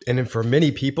 And for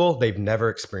many people, they've never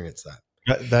experienced that.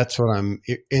 That's what I'm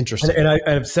interested in. And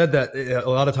I've said that a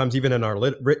lot of times, even in our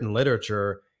written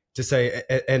literature, to say,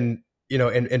 and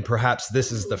perhaps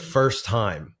this is the first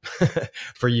time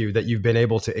for you that you've been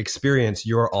able to experience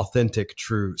your authentic,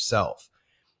 true self.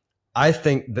 I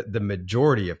think that the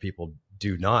majority of people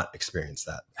do not experience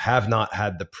that, have not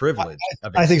had the privilege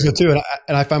of I think so too.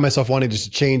 And I find myself wanting to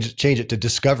change it to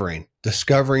discovering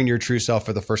your true self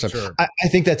for the first time. Sure. I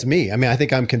think that's me. I mean, I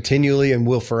think I'm continually and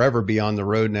will forever be on the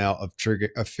road now of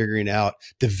figuring out,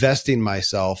 divesting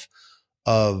myself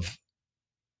of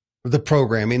the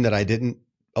programming that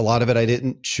a lot of it I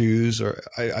didn't choose, or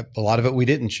a lot of it we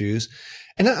didn't choose.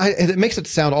 And it makes it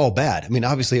sound all bad. I mean,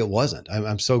 obviously it wasn't.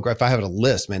 I'm so grateful. If I have a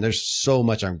list, man, there's so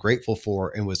much I'm grateful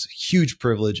for and was huge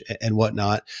privilege and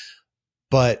whatnot.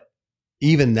 But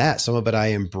even that, some of it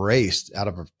I embraced out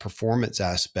of a performance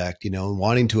aspect, and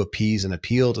wanting to appease and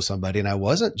appeal to somebody. And I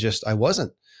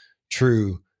wasn't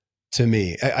true to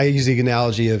me. I use the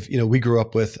analogy of, we grew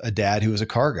up with a dad who was a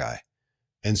car guy.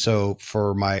 And so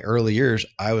for my early years,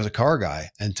 I was a car guy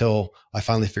until I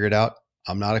finally figured out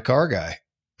I'm not a car guy.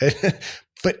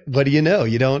 But what do you know?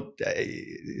 You don't,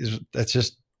 that's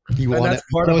just, that's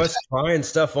part of us trying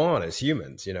stuff on as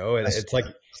humans, and it's like,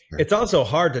 it's also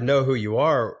hard to know who you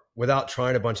are without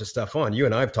trying a bunch of stuff on. You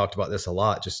and I have talked about this a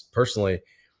lot, just personally.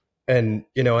 And,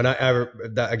 and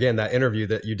that interview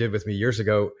that you did with me years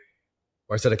ago,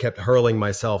 where I said I kept hurling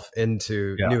myself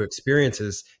into new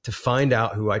experiences to find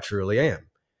out who I truly am.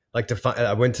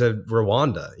 I went to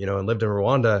Rwanda, and lived in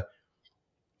Rwanda.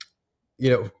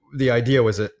 The idea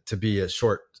was to be a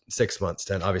short 6 months,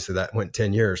 10. Obviously, that went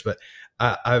 10 years. But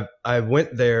I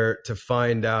went there to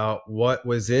find out what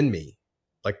was in me,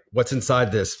 like what's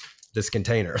inside this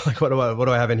container. Like what do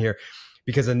I have in here?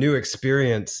 Because a new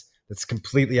experience that's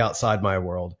completely outside my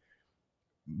world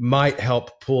might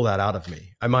help pull that out of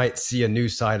me. I might see a new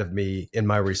side of me in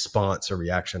my response or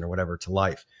reaction or whatever to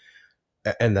life.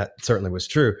 And that certainly was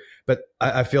true. But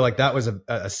I feel like that was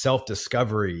a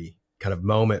self-discovery kind of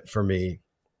moment for me,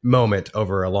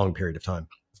 over a long period of time.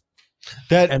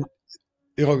 I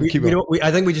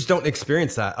think we just don't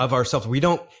experience that of ourselves. We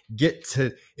don't get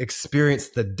to experience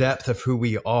the depth of who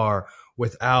we are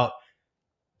without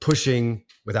pushing,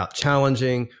 without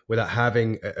challenging, without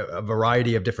having a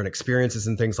variety of different experiences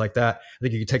and things like that. I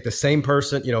think you could take the same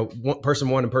person, person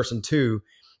one and person two,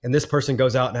 and this person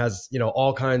goes out and has,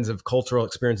 all kinds of cultural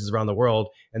experiences around the world,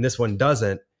 and this one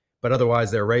doesn't, but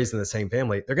otherwise they're raised in the same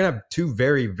family. They're going to have two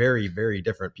very, very, very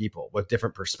different people with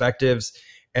different perspectives.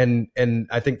 And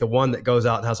I think the one that goes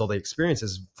out and has all the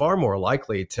experiences is far more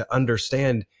likely to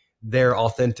understand their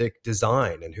authentic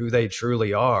design and who they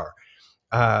truly are.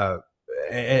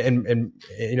 And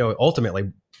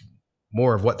ultimately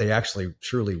more of what they actually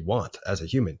truly want as a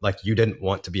human. Like, you didn't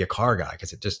want to be a car guy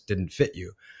because it just didn't fit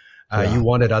you. You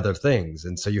wanted other things.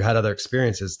 And so you had other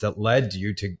experiences that led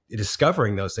you to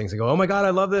discovering those things and go, oh my God,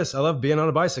 I love this. I love being on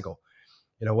a bicycle,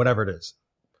 whatever it is.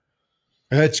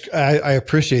 I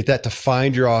appreciate that. To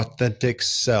find your authentic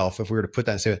self, if we were to put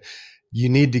that and say, you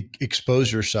need to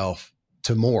expose yourself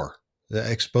to more,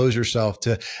 expose yourself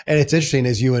to, and it's interesting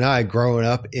as you and I growing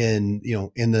up in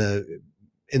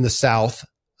the South,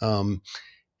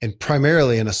 and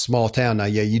primarily in a small town. Now,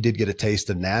 yeah, you did get a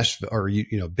taste of Nashville, or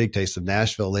big taste of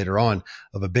Nashville later on,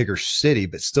 of a bigger city,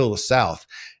 but still the South.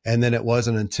 And then it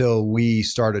wasn't until we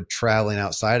started traveling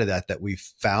outside of that we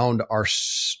found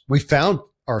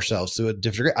ourselves to a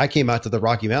different degree. I came out to the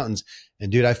Rocky Mountains,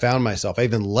 and dude, I found myself. I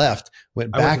even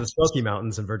went back to the Smoky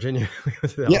Mountains in Virginia.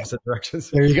 The opposite directions.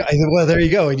 There you go. Well, there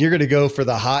you go. And you're going to go for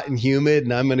the hot and humid,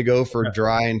 and I'm going to go for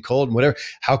dry and cold and whatever.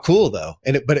 How cool though.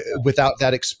 Without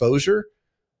that exposure,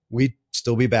 we'd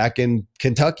still be back in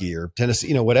Kentucky or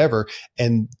Tennessee, whatever.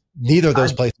 And neither of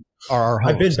those places are our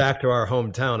homes. I've been back to our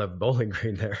hometown of Bowling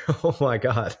Green there. Oh my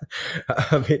God.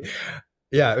 I mean,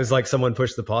 yeah, it was like someone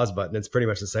pushed the pause button. It's pretty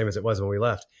much the same as it was when we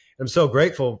left. I'm so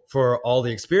grateful for all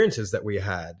the experiences that we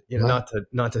had, not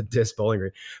to diss Bowling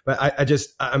Green, but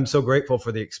I'm so grateful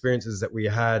for the experiences that we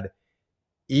had,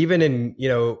 even in,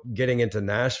 getting into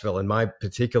Nashville in my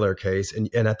particular case. And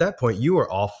at that point you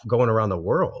were off going around the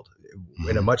world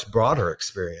in a much broader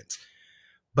experience,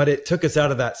 but it took us out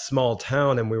of that small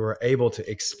town and we were able to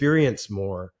experience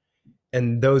more.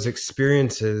 And those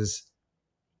experiences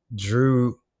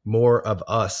drew more of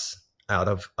us out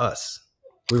of us.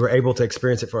 We were able to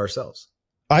experience it for ourselves.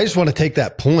 I just want to take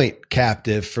that point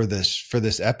captive for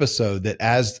this episode, that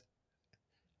as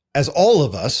all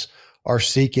of us are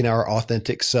seeking our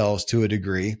authentic selves to a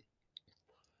degree,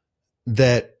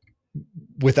 that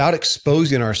without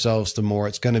exposing ourselves to more,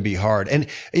 it's going to be hard. And,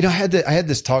 I had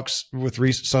this talks with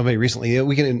somebody recently.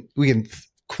 We can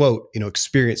quote,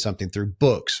 experience something through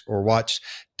books or watch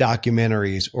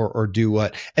documentaries or do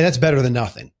what, and that's better than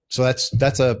nothing. So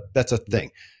that's a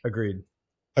thing.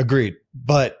 Agreed.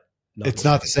 But it's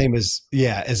not the same as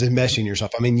enmeshing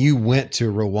yourself. I mean, you went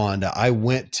to Rwanda. I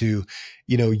went to,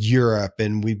 Europe,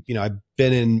 and I've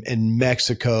been in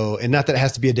Mexico, and not that it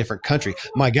has to be a different country.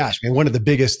 My gosh, man, one of the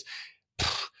biggest,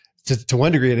 to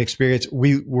one degree, an experience.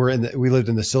 We lived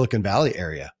in the Silicon Valley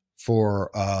area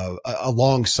for a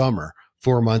long summer,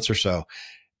 4 months or so.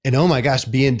 And oh my gosh,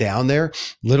 being down there,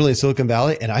 literally in Silicon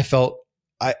Valley, and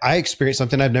I experienced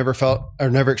something I've never felt or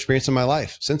never experienced in my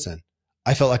life since then.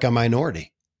 I felt like a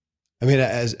minority. I mean,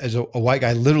 as a white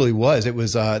guy, literally was. It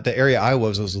was the area I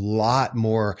was a lot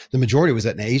more. The majority was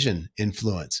an Asian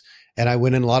influence, and I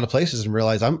went in a lot of places and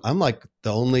realized I'm like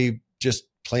the only just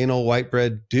plain old white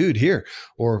bread dude here,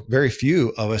 or very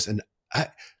few of us. And I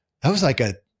was like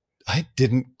I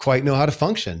didn't quite know how to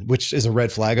function, which is a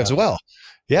red flag as well.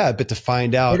 Yeah, but to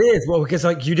find out, it is. Well, because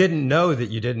you didn't know that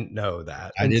you didn't know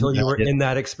that until you were in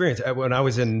that experience. When I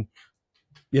was in,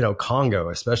 Congo,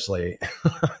 especially,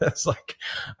 it's like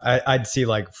I'd see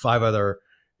like 5 other,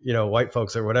 white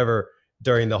folks or whatever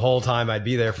during the whole time I'd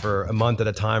be there for a month at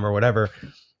a time or whatever.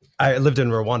 I lived in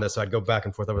Rwanda, so I'd go back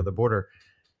and forth over the border,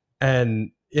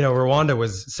 and Rwanda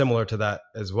was similar to that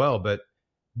as well. But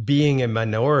being a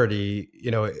minority,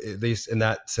 at least in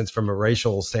that sense, from a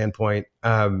racial standpoint,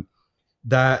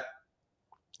 that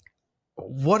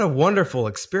what a wonderful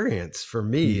experience for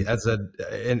me as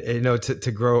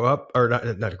to grow up, or not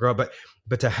to grow up,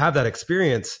 but to have that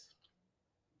experience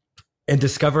and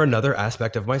discover another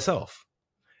aspect of myself,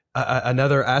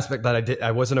 another aspect that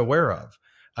I wasn't aware of,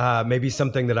 maybe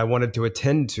something that I wanted to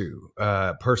attend to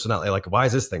personally, like, why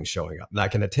is this thing showing up? And I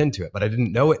can attend to it, but I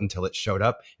didn't know it until it showed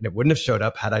up, and it wouldn't have showed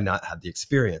up had I not had the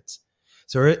experience.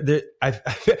 So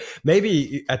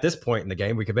maybe at this point in the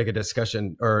game, we could make a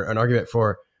discussion or an argument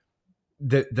for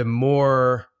the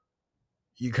more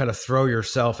you kind of throw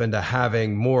yourself into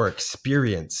having more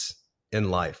experience in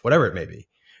life, whatever it may be,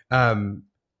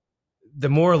 the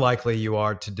more likely you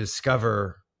are to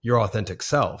discover your authentic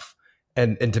self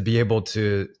and to be able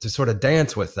to sort of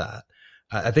dance with that.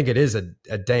 I think it is a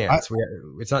dance.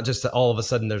 It's not just all of a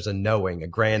sudden there's a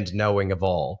grand knowing of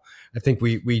all. I think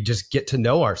we just get to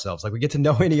know ourselves like we get to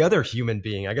know any other human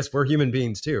being. I guess we're human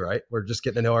beings too, right? We're just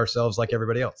getting to know ourselves like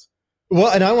everybody else. Well,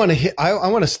 and I want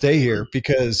to stay here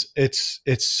because it's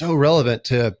so relevant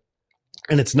to,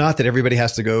 and it's not that everybody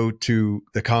has to go to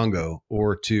the Congo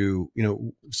or to,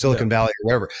 Silicon Valley or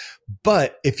wherever.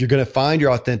 But if you're going to find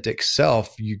your authentic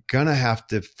self, you're going to have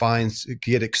to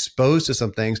get exposed to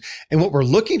some things. And what we're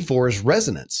looking for is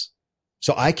resonance.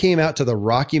 So I came out to the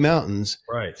Rocky Mountains,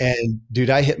 right? And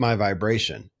dude, I hit my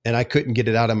vibration and I couldn't get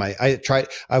it out of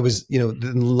I was,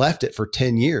 then left it for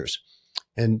 10 years.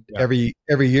 And every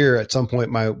year at some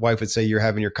point, my wife would say, "You're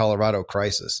having your Colorado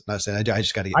crisis." And I was saying, "I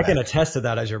just got to get back." I can attest to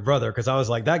that as your brother, because I was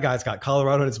like, that guy's got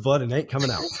Colorado in his blood and ain't coming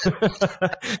out.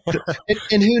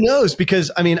 and who knows?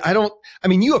 Because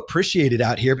you appreciate it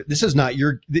out here, but this is not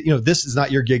your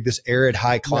gig. This arid,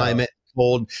 high climate,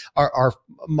 cold. Our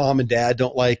mom and dad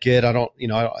don't like it.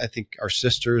 I think our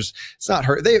sisters. It's not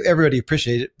her. Everybody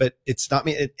appreciate it, but it's not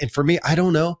me. And for me, I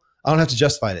don't know. I don't have to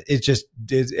justify it. It just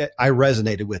I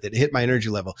resonated with it. It hit my energy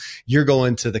level. You're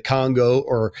going to the Congo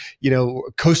or,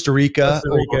 Costa Rica.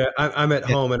 I'm at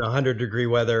home in 100-degree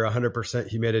weather, 100%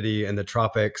 humidity in the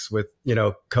tropics with,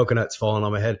 coconuts falling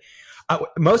on my head.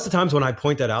 Most of the times when I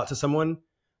point that out to someone,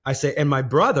 I say, and my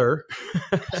brother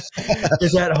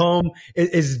is at home,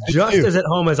 is just as at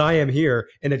home as I am here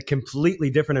in a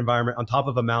completely different environment on top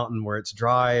of a mountain where it's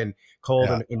dry and cold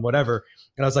and whatever.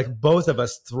 And I was like, both of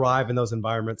us thrive in those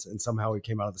environments, and somehow we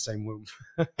came out of the same womb.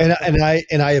 and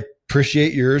I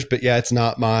appreciate yours, but it's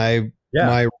not my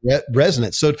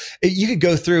resonance. So you could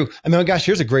go through.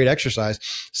 Here's a great exercise.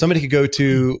 Somebody could go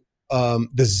to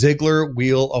the Ziegler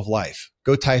Wheel of Life.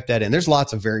 Go type that in. There's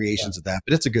lots of variations of that,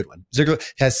 but it's a good one. Ziegler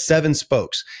has 7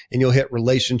 spokes, and you'll hit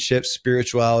relationships,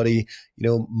 spirituality,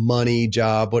 money,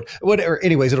 job, whatever.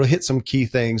 Anyways, it'll hit some key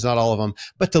things, not all of them,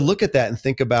 but to look at that and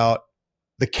think about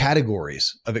the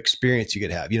categories of experience you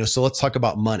could have, so let's talk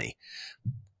about money.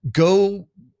 Go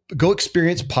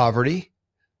experience poverty.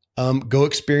 Go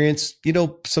experience,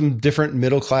 some different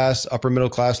middle class, upper middle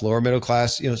class, lower middle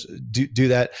class, do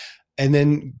that. And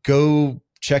then go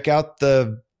check out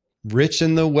the rich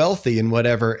and the wealthy and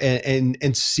whatever,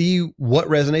 and see what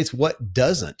resonates, what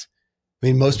doesn't.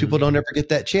 Most people don't ever get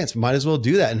that chance. Might as well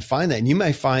do that and find that. And you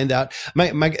might find out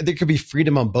there could be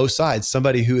freedom on both sides.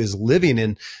 Somebody who is living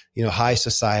in, high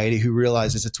society who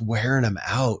realizes it's wearing them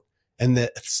out, and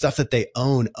the stuff that they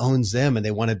owns them, and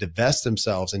they want to divest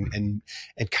themselves and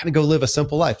kind of go live a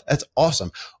simple life. That's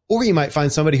awesome. Or you might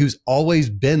find somebody who's always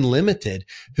been limited,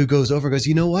 who goes over and goes,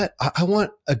 you know what? I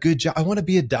want a good job. I want to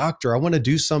be a doctor. I want to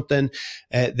do something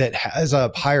that has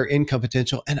a higher income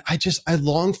potential. And I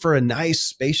long for a nice,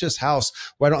 spacious house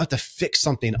where I don't have to fix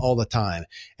something all the time,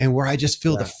 and where I just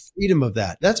feel the freedom of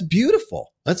that. That's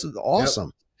beautiful. That's awesome.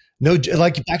 Yep. No,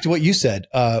 like back to what you said.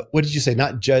 What did you say?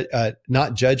 Not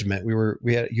judgment.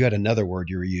 You had another word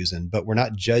you were using, but we're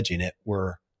not judging it.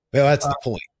 That's the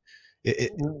point.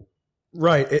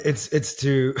 Right. It's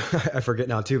to, I forget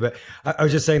now too, but I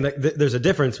was just saying that there's a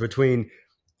difference between,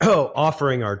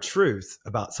 offering our truth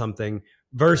about something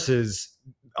versus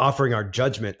offering our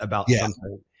judgment about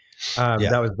something.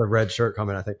 That was the red shirt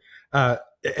comment, I think.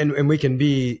 And we can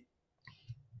be,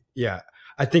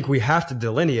 I think we have to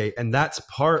delineate, and that's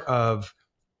part of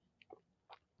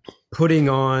putting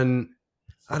on,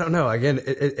 I don't know, again,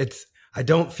 I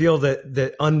don't feel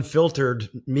that unfiltered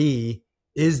me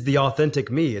is the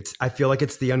authentic me. I feel like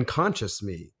it's the unconscious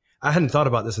me. I hadn't thought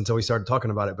about this until we started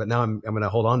talking about it, but now I'm going to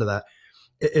hold on to that.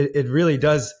 It really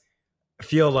does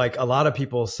feel like a lot of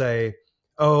people say,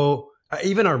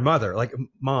 even our mother, like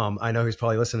mom, I know who's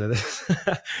probably listening to this.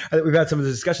 We've had some of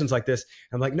the discussions like this.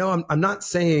 I'm like, no, I'm not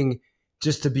saying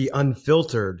just to be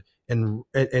unfiltered and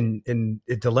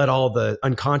to let all the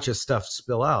unconscious stuff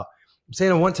spill out. I'm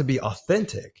saying I want to be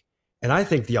authentic. And I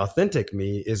think the authentic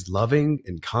me is loving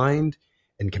and kind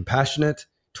and compassionate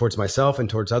towards myself and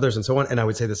towards others and so on. And I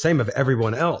would say the same of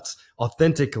everyone else.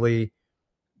 Authentically,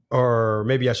 or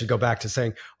maybe I should go back to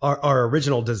saying our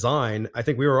original design, I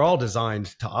think we were all designed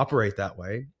to operate that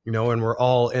way, and we're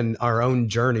all in our own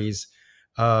journeys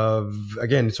of,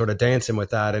 again, sort of dancing with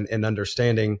that and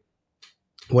understanding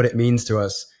what it means to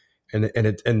us, and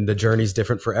the journey's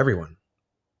different for everyone.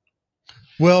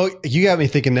 Well, you got me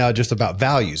thinking now just about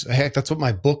values. Heck, that's what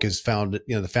my book is found.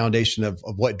 The foundation of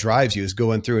what drives you is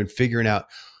going through and figuring out,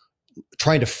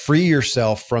 trying to free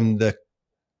yourself from the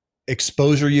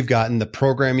exposure you've gotten, the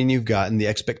programming you've gotten, the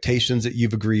expectations that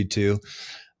you've agreed to,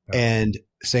 and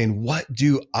saying, what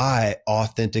do I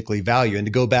authentically value? And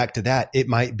to go back to that, it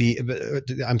might be,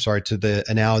 I'm sorry, to the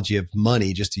analogy of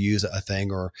money, just to use a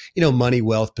thing, or, money,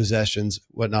 wealth, possessions,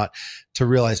 whatnot, to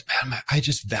realize, man, I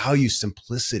just value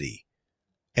simplicity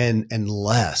and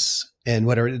less and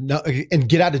whatever, and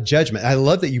get out of judgment. I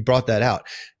love that you brought that out,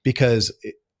 because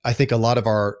I think a lot of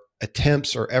our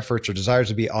attempts or efforts or desires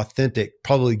to be authentic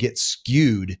probably get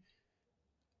skewed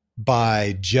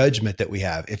by judgment that we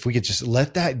have. If we could just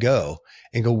let that go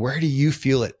and go, where do you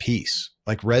feel at peace?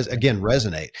 Like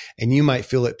resonate. And you might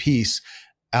feel at peace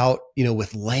out,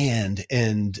 with land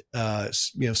and,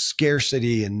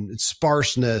 scarcity and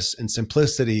sparseness and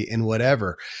simplicity and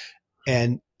whatever.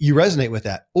 And you resonate with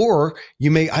that. Or you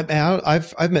may,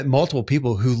 I've met multiple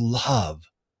people who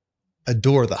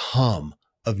adore the hum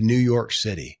of New York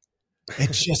City.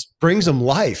 It just brings them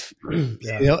life.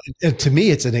 Yeah. And to me,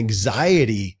 it's an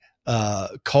anxiety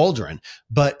cauldron,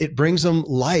 but it brings them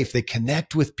life. They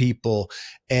connect with people,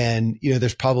 and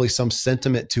there's probably some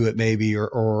sentiment to it, maybe,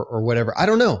 or whatever. I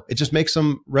don't know. It just makes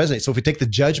them resonate. So if we take the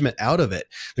judgment out of it,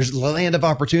 there's land of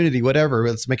opportunity, whatever.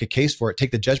 Let's make a case for it.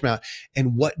 Take the judgment out,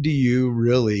 and what do you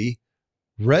really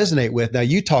resonate with? Now,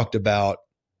 you talked about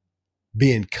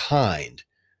being kind.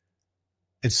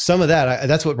 And some of that,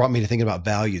 that's what brought me to thinking about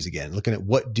values again, looking at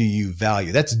what do you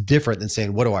value? That's different than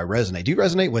saying, what do I resonate? Do you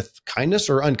resonate with kindness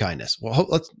or unkindness? Well,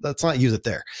 let's not use it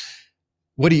there.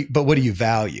 What do you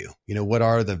value? What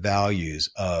are the values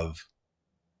of,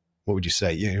 what would you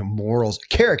say? Morals,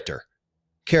 character,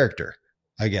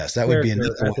 I guess that would be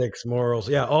another ethics, morals.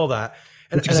 Yeah. All that.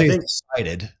 And I think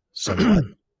decided somewhat.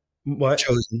 What?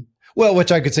 Chosen. Well,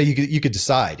 which I could say you could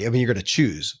decide. I mean, you're going to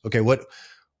choose. Okay. What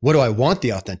do I want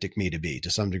the authentic me to be, to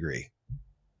some degree?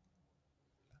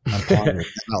 I'm pondering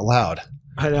out loud.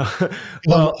 I know.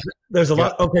 Well, there's a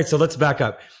lot. Okay. So let's back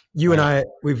up. You and I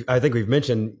think we've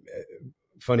mentioned,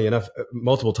 funny enough,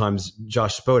 multiple times,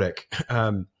 Josh Spodek,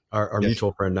 our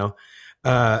mutual friend now.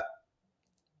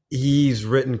 He's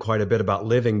written quite a bit about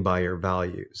living by your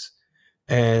values.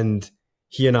 And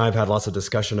he and I have had lots of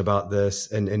discussion about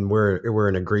this, and we're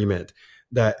in agreement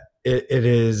that it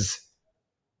is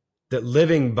that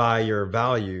living by your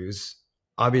values,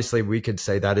 obviously we could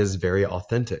say that is very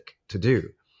authentic to do.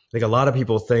 I think a lot of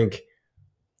people think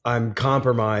I'm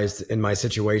compromised in my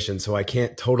situation, so I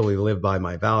can't totally live by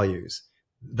my values.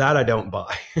 That I don't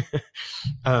buy.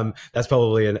 That's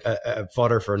probably a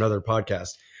fodder for another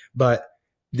podcast. But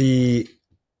I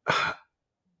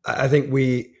think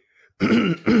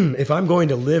if I'm going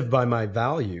to live by my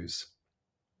values,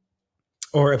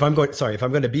 or if I'm going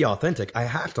to be authentic, I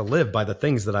have to live by the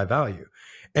things that I value.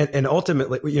 And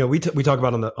ultimately, we talk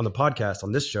about on the podcast,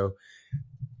 on this show,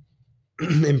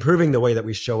 improving the way that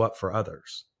we show up for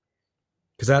others.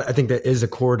 Because I think that is a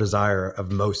core desire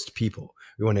of most people.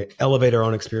 We want to elevate our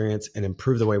own experience and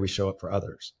improve the way we show up for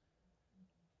others.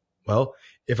 Well,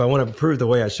 if I want to improve the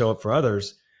way I show up for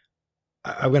others,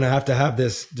 I'm going to have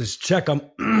this check on,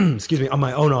 on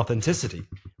my own authenticity,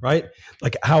 right?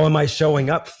 Like, how am I showing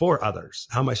up for others?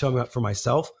 How am I showing up for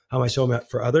myself? How am I showing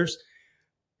up for others?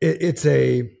 You just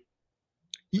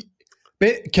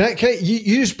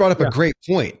brought up a great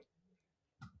point.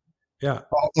 Yeah.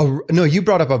 No, you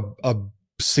brought up a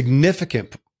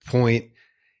significant point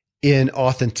in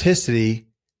authenticity.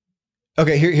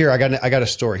 Okay. Here, I got a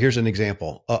story. Here's an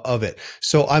example of it.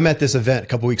 So I'm at this event a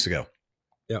couple weeks ago.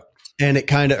 Yeah. And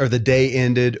it or the day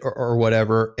ended or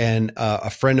whatever. And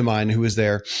a friend of mine who was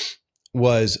there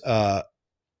was,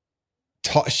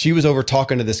 she was over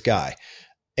talking to this guy.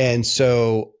 And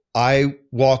so I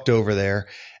walked over there,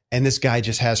 and this guy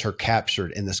just has her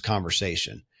captured in this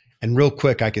conversation. And real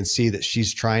quick, I can see that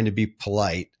she's trying to be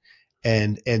polite.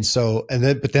 But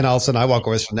then all of a sudden I walk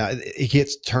over, so now he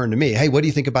gets turned to me. Hey, what do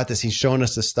you think about this? He's showing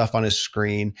us this stuff on his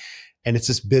screen, and it's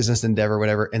this business endeavor,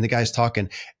 whatever. And the guy's talking,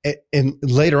 and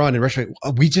later on in retrospect,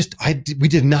 we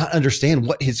did not understand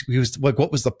what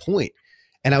was the point.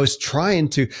 And I was trying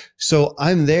to, so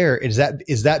I'm there. Is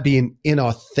that being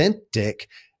inauthentic?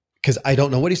 Because I don't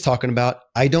know what he's talking about.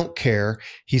 I don't care.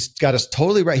 He's got us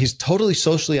totally right. He's totally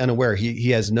socially unaware.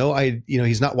 He has no idea,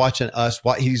 he's not watching us.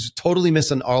 He's totally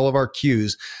missing all of our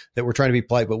cues that we're trying to be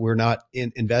polite, but we're not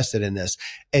invested in this.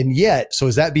 And yet, so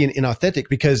is that being inauthentic?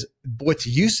 Because what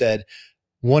you said,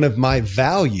 one of my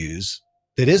values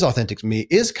that is authentic to me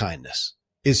is kindness,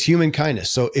 is human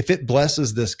kindness. So if it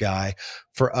blesses this guy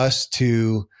for us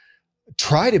to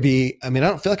try to be, I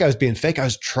don't feel like I was being fake. I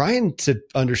was trying to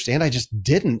understand. I just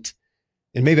didn't.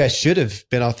 And maybe I should have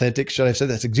been authentic. Should I have said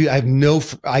that? Dude, I have no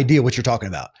idea what you're talking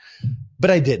about. but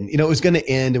I didn't. It was going to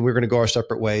end and we were going to go our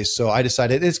separate ways. So I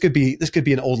decided this could be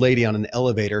an old lady on an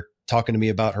elevator talking to me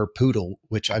about her poodle,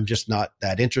 which I'm just not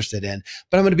that interested in,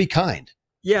 but I'm going to be kind.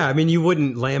 Yeah, I mean, you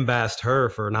wouldn't lambast her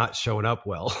for not showing up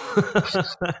well.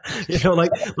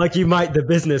 Like you might the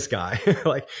business guy.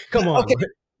 Like, come on, okay.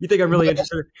 You think I'm really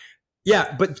interested?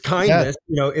 Yeah, but kindness,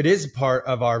 it is part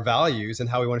of our values and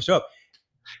how we want to show up.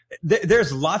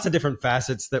 There's lots of different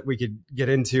facets that we could get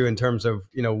into in terms of,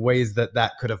 ways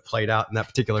that could have played out in that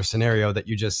particular scenario that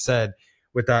you just said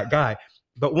with that guy.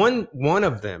 But one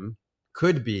of them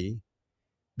could be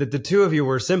that the two of you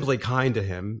were simply kind to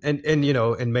him and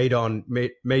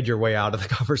made your way out of the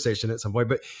conversation at some point,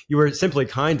 but you were simply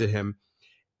kind to him.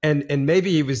 And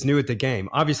maybe he was new at the game.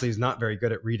 Obviously he's not very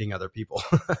good at reading other people.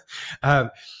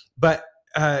 But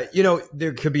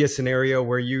there could be a scenario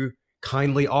where you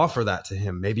kindly offer that to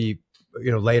him, maybe,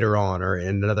 later on or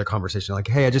in another conversation, like,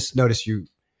 hey, I just noticed you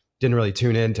didn't really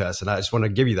tune in to us and I just want to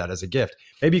give you that as a gift.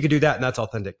 Maybe you could do that and that's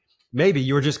authentic. Maybe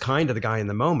you were just kind to the guy in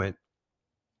the moment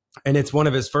and it's one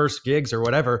of his first gigs or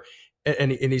whatever.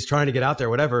 And he's trying to get out there,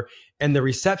 whatever. And the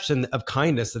reception of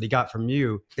kindness that he got from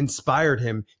you inspired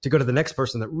him to go to the next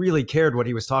person that really cared what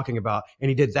he was talking about. And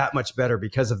he did that much better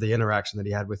because of the interaction that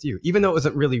he had with you. Even though it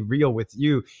wasn't really real with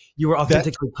you, you were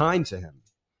authentically kind to him.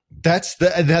 That's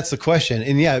the question.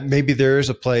 And yeah, maybe there is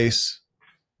a place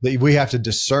that we have to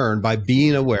discern by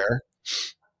being aware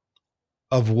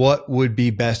of what would be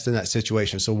best in that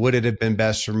situation. So would it have been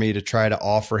best for me to try to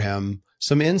offer him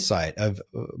some insight of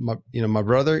my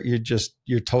brother,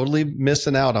 you're totally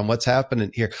missing out on what's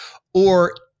happening here.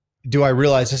 Or do I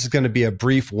realize this is going to be a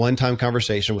brief one-time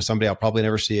conversation with somebody I'll probably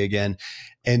never see again?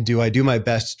 And do I do my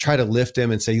best to try to lift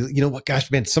him and say, you know what, gosh,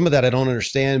 man, some of that I don't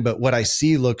understand, but what I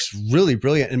see looks really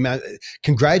brilliant. And man,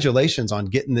 congratulations on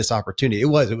getting this opportunity. It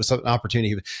was an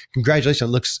opportunity.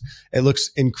 Congratulations. It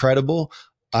looks incredible.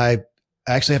 I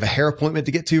actually have a hair appointment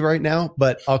to get to right now,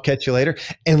 but I'll catch you later,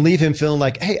 and leave him feeling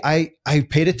like, hey, I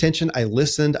paid attention. I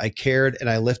listened, I cared, and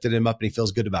I lifted him up and he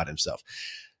feels good about himself.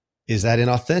 Is that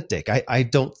inauthentic? I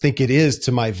don't think it is,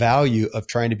 to my value of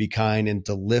trying to be kind and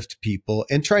to lift people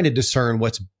and trying to discern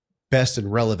what's best and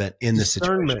relevant in the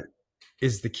situation. Discernment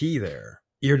is the key there.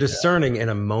 You're discerning in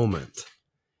a moment.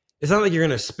 It's not like you're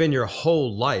going to spend your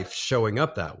whole life showing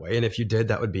up that way. And if you did,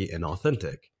 that would be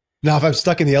inauthentic. Now, if I'm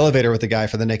stuck in the elevator with the guy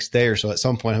for the next day or so, at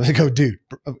some point I'm going to go, dude,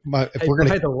 by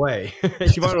the way,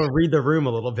 you want to read the room a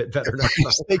little bit better.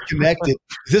 Stay connected.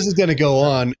 If this is going to go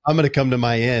on, I'm going to come to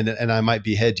my end and I might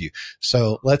behead you.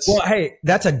 So well, hey,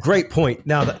 that's a great point.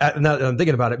 Now that I'm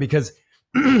thinking about it, because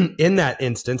in that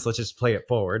instance, let's just play it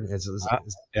forward.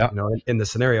 In the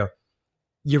scenario,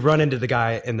 you run into the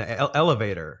guy in the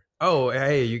elevator. Oh,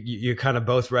 hey, you kind of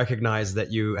both recognize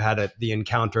that you had the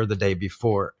encounter the day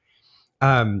before.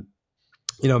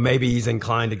 Maybe he's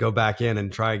inclined to go back in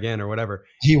and try again or whatever.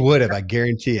 He would have, I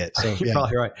guarantee it. So You're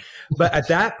probably right. But at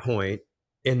that point,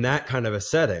 in that kind of a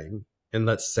setting, and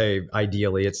let's say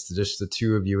ideally it's just the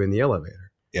two of you in the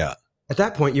elevator. Yeah. At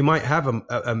that point, you might have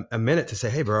a minute to say,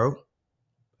 hey, bro,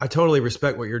 I totally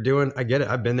respect what you're doing. I get it.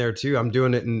 I've been there too. I'm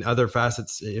doing it in other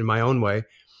facets in my own way.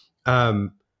 I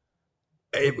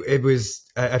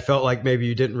felt like maybe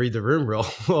you didn't read the room real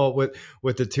well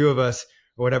with the two of us.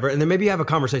 Or whatever. And then maybe you have a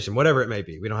conversation, whatever it may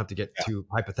be. We don't have to get too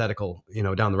hypothetical,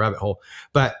 down the rabbit hole,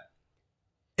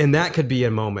 and that could be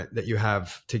a moment that you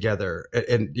have together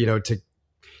and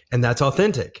that's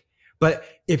authentic. But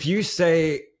if you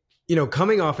say,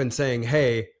 coming off and saying,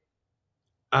 hey,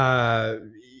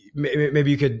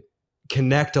 maybe you could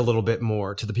connect a little bit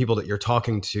more to the people that you're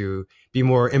talking to, be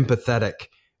more empathetic,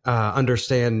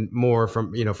 understand more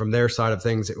from their side of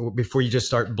things before you just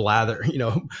start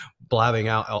blabbing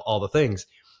out all the things.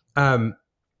 On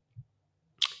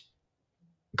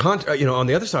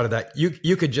the other side of that,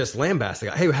 you could just lambast the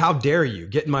guy. Hey, how dare you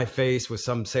get in my face with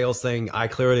some sales thing I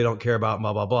clearly don't care about,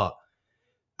 blah, blah, blah.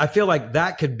 I feel like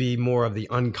that could be more of the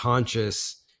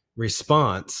unconscious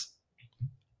response,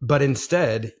 but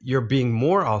instead you're being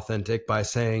more authentic by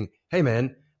saying, hey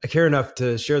man, I care enough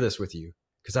to share this with you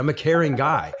because I'm a caring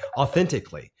guy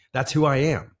authentically. That's who I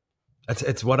am.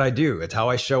 It's what I do. It's how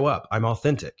I show up. I'm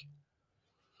authentic.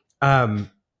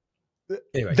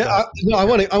 Anyway, I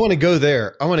want to go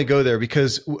there. I want to go there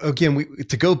because again,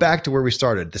 to go back to where we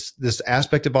started, this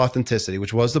aspect of authenticity,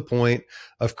 which was the point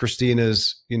of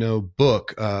Kristina's,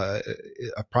 book, a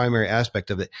primary aspect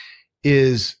of it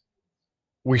is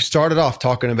we started off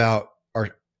talking about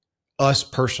us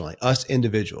personally, us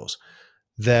individuals,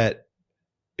 that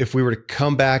if we were to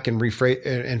come back and rephrase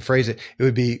and phrase it, it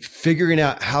would be figuring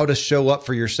out how to show up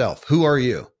for yourself. Who are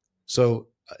you? So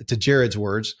to Jared's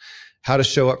words, how to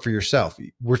show up for yourself.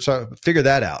 Figure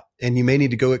that out. And you may need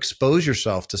to go expose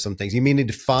yourself to some things. You may need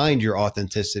to find your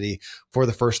authenticity for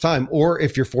the first time. Or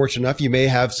if you're fortunate enough, you may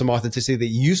have some authenticity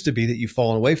that used to be that you've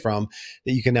fallen away from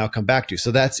that you can now come back to. So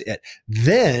that's it.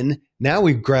 Then now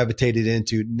we've gravitated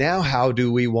into now, how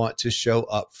do we want to show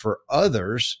up for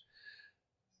others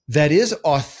that is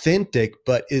authentic,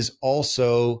 but is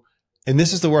also, and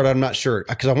this is the word I'm not sure,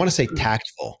 because I want to say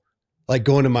tactful, like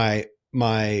going to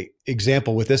my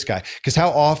example with this guy, because how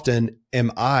often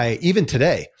am I, even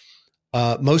today,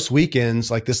 most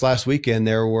weekends, like this last weekend,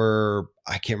 there were,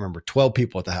 I can't remember, 12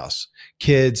 people at the house,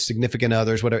 kids, significant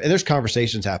others, whatever. And there's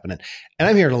conversations happening. And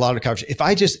I'm hearing a lot of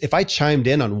conversations. If I chimed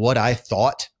in on what I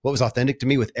thought, what was authentic to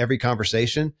me with every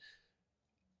conversation,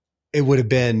 it would have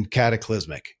been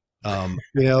cataclysmic.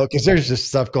 Because there's just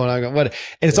stuff going on. And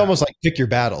it's almost like pick your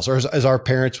battles, or as our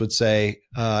parents would say,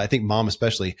 I think mom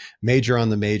especially, major on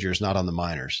the majors, not on the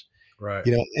minors. Right.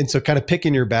 And so kind of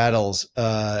picking your battles,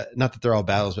 not that they're all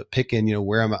battles, but picking,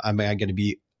 where am I going to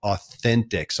be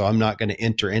authentic? So I'm not going to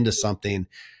enter into something,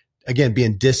 again,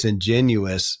 being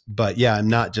disingenuous, but yeah, I'm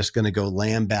not just going to go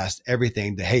lambast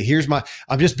everything to, hey,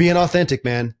 I'm just being authentic,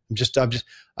 man.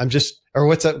 Or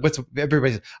what's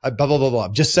everybody, blah, blah, blah, blah.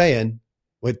 I'm just saying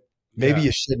what maybe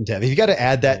you shouldn't have. If you got to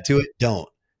add that to it, don't.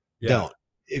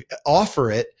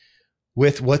 Offer it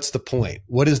with what's the point?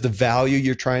 What is the value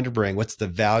you're trying to bring? What's the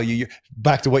value?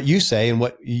 Back to what you say and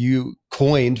what you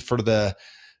coined for the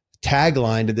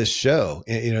tagline to this show,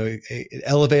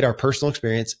 elevate our personal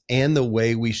experience and the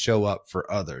way we show up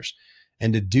for others.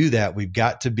 And to do that, we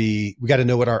got to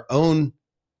know what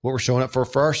we're showing up for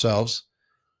ourselves,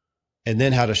 and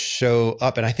then how to show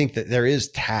up. And I think that there is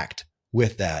tact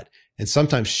with that. And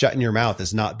sometimes shutting your mouth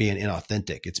is not being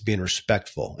inauthentic. It's being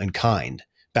respectful and kind,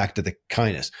 back to the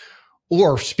kindness.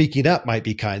 Or speaking up might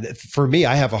be kind. For me,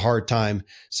 I have a hard time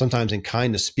sometimes in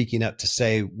kindness speaking up to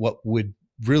say what would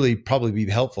really probably be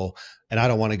helpful. And I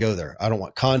don't want to go there. I don't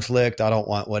want conflict. I don't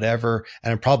want whatever.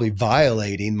 And I'm probably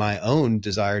violating my own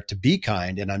desire to be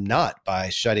kind. And I'm not, by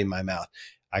shutting my mouth.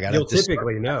 You'll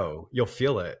typically know. You'll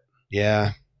feel it.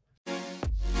 Yeah.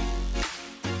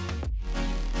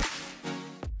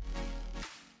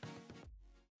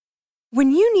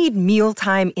 When you need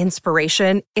mealtime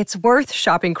inspiration, it's worth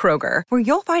shopping Kroger, where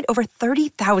you'll find over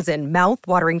 30,000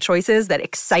 mouth-watering choices that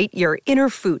excite your inner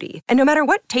foodie. And no matter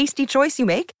what tasty choice you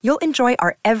make, you'll enjoy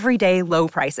our everyday low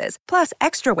prices, plus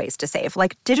extra ways to save,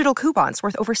 like digital coupons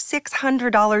worth over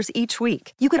 $600 each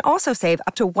week. You can also save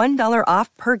up to $1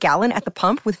 off per gallon at the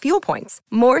pump with fuel points.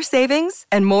 More savings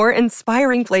and more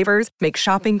inspiring flavors make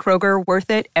shopping Kroger worth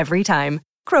it every time.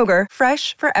 Kroger,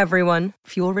 fresh for everyone.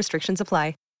 Fuel restrictions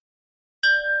apply.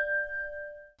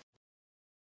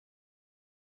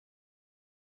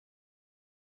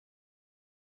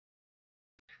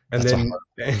 And then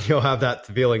you'll have that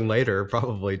feeling later,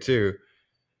 probably too.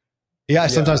 Yeah.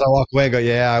 Sometimes I walk away and go,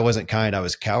 yeah, I wasn't kind. I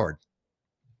was a coward.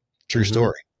 True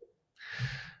story.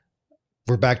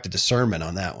 We're back to discernment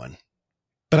on that one.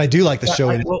 But I do like the show.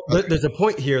 There's a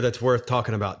point here that's worth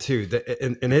talking about too.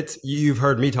 And it's, you've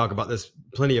heard me talk about this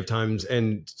plenty of times,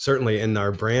 and certainly in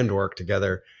our brand work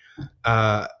together.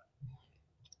 And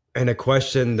a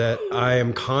question that I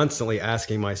am constantly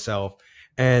asking myself,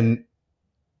 and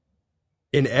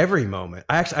in every moment,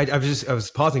 I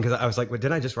was pausing because I was like, well,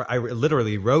 didn't I just write? I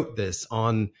literally wrote this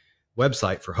on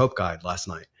website for Hope Guide last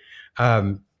night.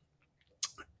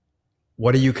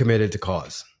 What are you committed to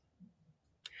cause?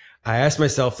 I ask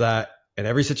myself that in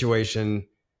every situation,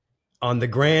 on the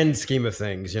grand scheme of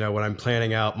things, when I'm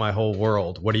planning out my whole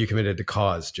world, what are you committed to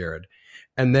cause, Jared?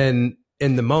 And then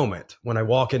in the moment, when I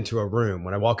walk into a room,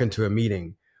 when I walk into a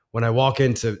meeting, when I walk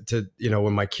into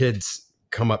when my kids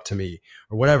come up to me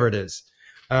or whatever it is.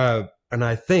 And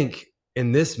I think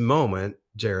in this moment,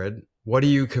 Jared, what are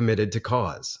you committed to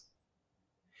cause?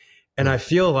 And I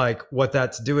feel like what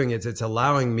that's doing is it's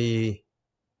allowing me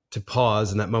to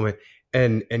pause in that moment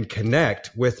and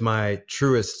connect with my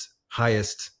truest,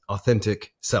 highest,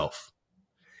 authentic self.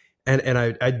 And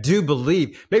I do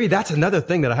believe, maybe that's another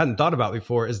thing that I hadn't thought about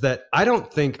before, is that I don't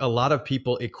think a lot of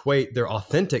people equate their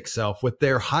authentic self with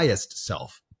their highest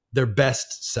self, their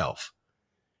best self.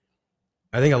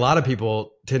 I think a lot of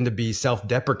people tend to be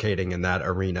self-deprecating in that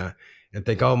arena and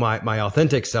think, oh, my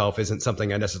authentic self isn't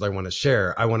something I necessarily want to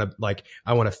share. I want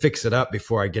to fix it up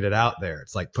before I get it out there.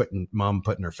 It's like mom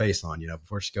putting her face on,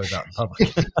 before she goes out in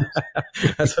public.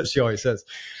 That's what she always says.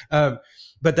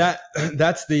 But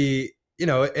that's the,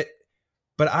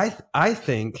 but I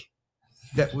think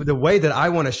that the way that I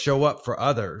want to show up for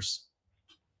others,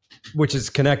 which is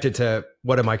connected to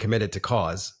what am I committed to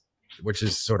cause, which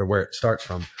is sort of where it starts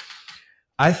from.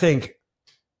 I think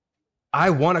I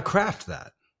want to craft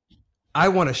that. I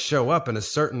want to show up in a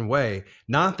certain way,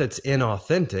 not that's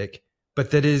inauthentic,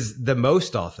 but that is the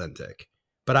most authentic.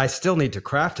 But I still need to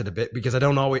craft it a bit because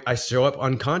I show up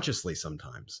unconsciously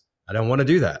sometimes. I don't want to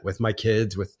do that with my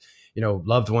kids, with,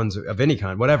 loved ones of any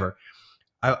kind, whatever.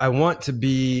 I want to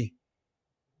be.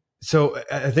 So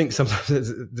I think sometimes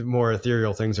the more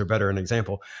ethereal things are better. An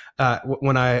example,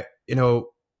 when I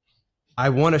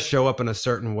want to show up in a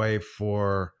certain way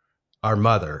for our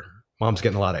mother. Mom's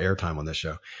getting a lot of airtime on this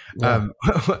show. Yeah.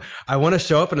 I want to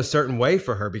show up in a certain way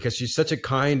for her because she's such a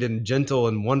kind and gentle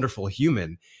and wonderful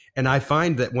human. And I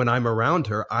find that when I'm around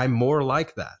her, I'm more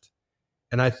like that.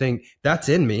 And I think that's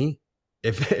in me.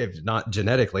 If not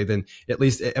genetically, then at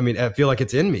least, I feel like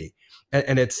it's in me.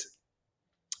 And it's,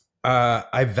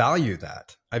 I value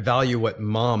that. I value what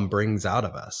mom brings out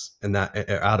of us and that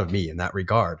out of me in that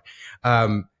regard.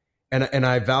 And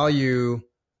I value,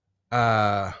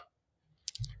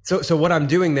 So what I'm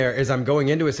doing there is I'm going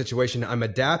into a situation, I'm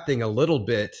adapting a little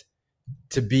bit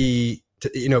to be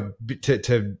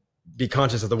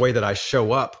conscious of the way that I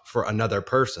show up for another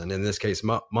person, in this case,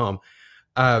 mom.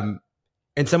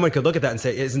 And someone could look at that and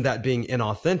say, isn't that being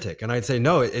inauthentic? And I'd say,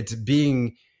 no, it's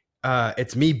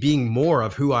me being more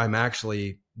of who I'm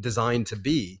actually designed to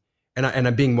be. And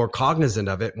I'm being more cognizant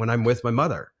of it when I'm with my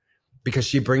mother, because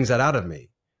she brings that out of me.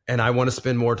 And I want to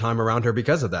spend more time around her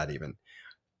because of that even.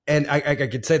 And I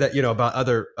could say that, about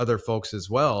other folks as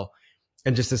well.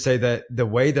 And just to say that the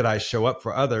way that I show up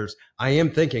for others, I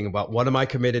am thinking about what am I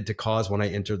committed to cause when I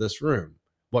enter this room?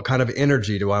 What kind of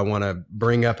energy do I want to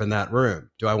bring up in that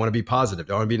room? Do I want to be positive?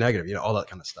 Do I want to be negative? All that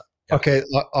kind of stuff. Yeah. Okay.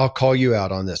 I'll call you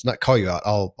out on this. Not call you out.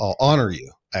 I'll honor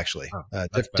you, actually.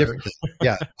 Different.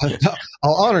 Yeah.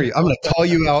 I'll honor you. I'm going to call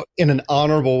you out in an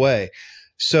honorable way.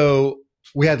 So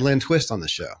we had Lynn Twist on the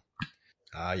show.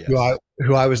 Yes.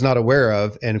 Who I was not aware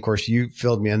of. And of course, you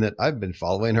filled me in that I've been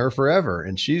following her forever.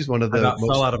 And she's one of the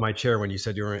fell out of my chair when you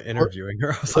said you were interviewing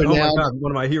her. I was like, oh my God,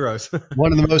 one of my heroes.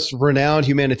 One of the most renowned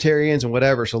humanitarians and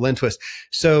whatever. So Lynn Twist.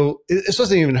 So this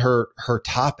wasn't even her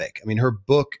topic. Her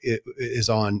book is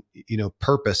on,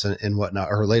 purpose and whatnot,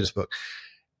 or her latest book.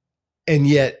 And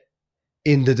yet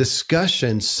in the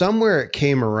discussion, somewhere it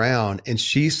came around and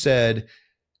she said,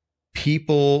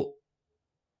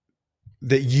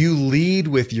 that you lead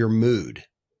with your mood,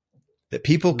 that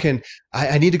people can,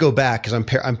 I need to go back because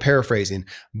I'm paraphrasing,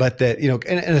 but that, in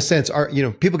a sense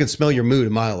people can smell your mood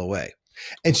a mile away.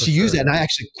 And she used that. And I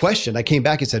actually questioned, I came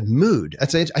back and said, mood. I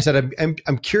said,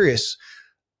 I'm curious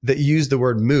that you used the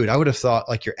word mood. I would have thought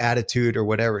like your attitude or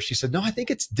whatever. She said, no, I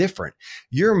think it's different.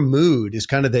 Your mood is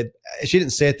kind of she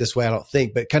didn't say it this way, I don't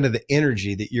think, but kind of the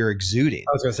energy that you're exuding.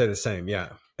 I was going to say the same. Yeah.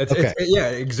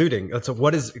 Exuding. That's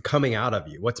what is coming out of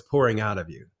you. What's pouring out of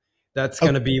you. That's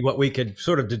going to be what we could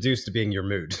sort of deduce to being your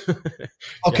mood.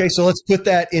 Okay. So let's put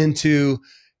that into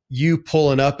you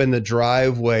pulling up in the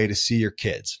driveway to see your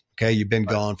kids. Okay. You've been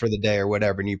gone for the day or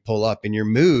whatever, and you pull up and your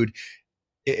mood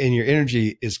and your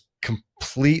energy is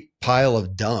complete pile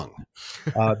of dung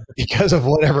because of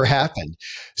whatever happened.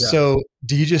 Yeah. So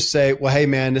do you just say, well, hey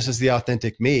man, this is the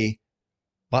authentic me?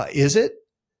 Well, is it?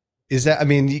 Is that,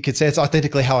 you could say it's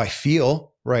authentically how I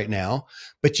feel right now,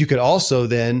 but you could also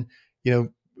then,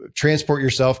 transport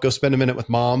yourself, go spend a minute with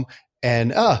mom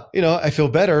and, I feel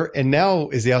better. And now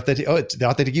is the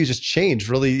authentic you just changed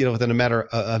really, within a matter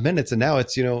of minutes. And now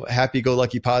it's, happy go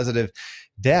lucky, positive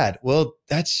dad. Well,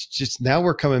 that's just, now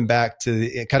we're coming back to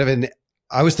the kind of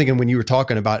I was thinking when you were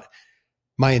talking about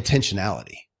my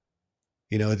intentionality,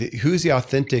 who's the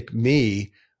authentic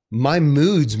me? My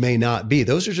moods may not be.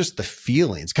 Those are just the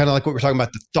feelings, kind of like what we're talking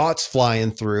about, the thoughts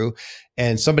flying through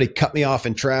and somebody cut me off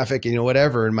in traffic,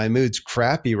 whatever. And my mood's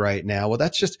crappy right now. Well,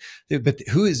 that's just, but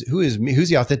who is me? Who's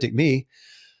the authentic me?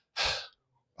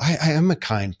 I am a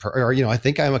kind I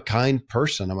think I'm a kind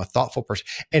person. I'm a thoughtful person.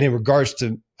 And in regards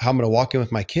to how I'm going to walk in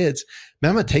with my kids,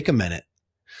 man, I'm going to take a minute,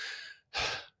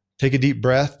 take a deep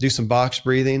breath, do some box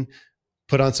breathing,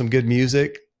 put on some good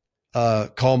music,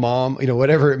 call mom,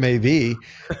 whatever it may be,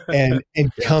 and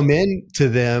come in to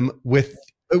them with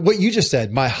what you just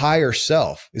said, my higher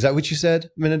self. Is that what you said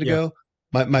a minute ago?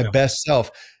 My best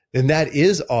self. And that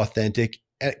is authentic.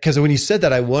 Because when you said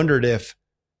that, I wondered if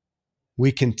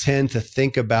we can tend to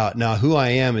think about now who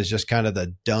I am is just kind of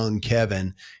the dung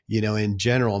Kevin, in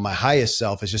general. My highest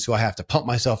self is just who I have to pump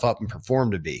myself up and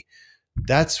perform to be.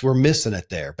 We're missing it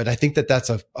there. But I think that that's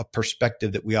a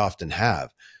perspective that we often have.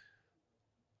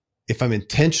 If I'm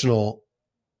intentional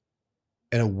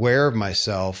and aware of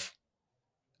myself,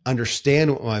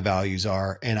 understand what my values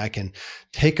are, and I can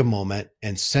take a moment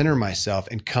and center myself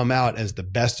and come out as the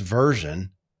best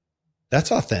version,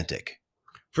 that's authentic.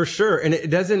 For sure. And it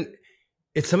doesn't,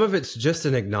 some of it's just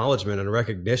an acknowledgement and a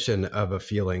recognition of a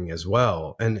feeling as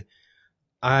well. And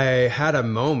I had a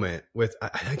moment with, I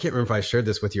can't remember if I shared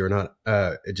this with you or not,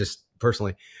 just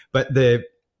personally, but it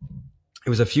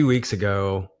was a few weeks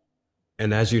ago.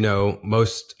 And as you know,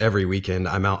 most every weekend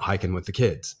I'm out hiking with the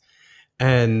kids,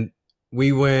 and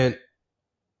we went,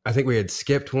 I think we had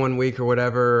skipped one week or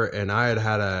whatever. And I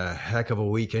had a heck of a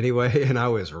week anyway, and I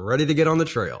was ready to get on the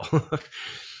trail.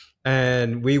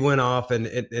 And we went off, and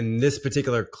in this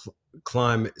particular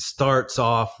climb starts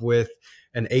off with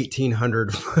an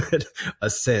 1,800 foot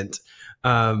ascent.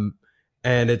 And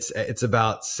it's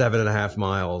about 7.5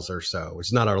 miles or so, which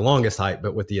is not our longest hike,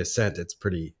 but with the ascent, it's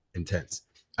pretty intense.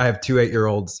 I have 2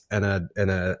 8-year-olds and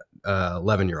a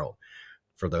 11-year-old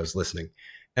for those listening.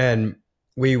 And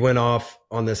we went off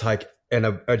on this hike, and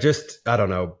I don't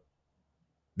know,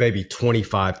 maybe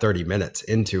 25, 30 minutes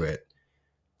into it,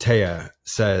 Taya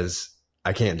says,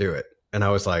 I can't do it. And I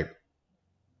was like,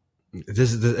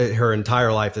 this is her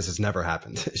entire life. This has never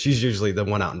happened. She's usually the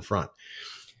one out in front.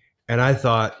 And I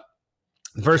thought,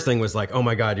 the first thing was like, oh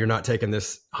my God, you're not taking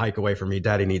this hike away from me.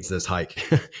 Daddy needs this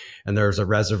hike. And there's a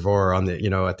reservoir on the,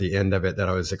 at the end of it that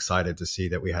I was excited to see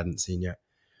that we hadn't seen yet.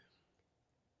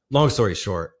 Long story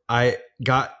short, I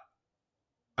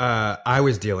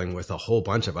was dealing with a whole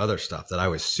bunch of other stuff that I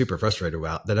was super frustrated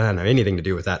about that didn't have anything to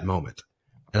do with that moment.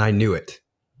 And I knew it.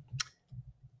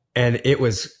 And it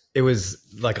was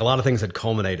like a lot of things had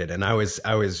culminated, and I was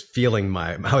feeling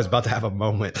I was about to have a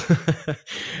moment.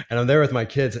 And I'm there with my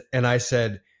kids, and I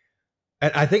said,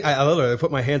 and I think I literally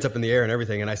put my hands up in the air and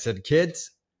everything. And I said,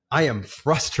 kids, I am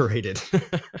frustrated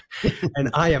and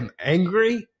I am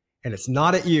angry, and it's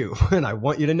not at you. And I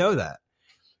want you to know that.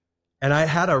 And I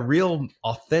had a real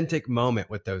authentic moment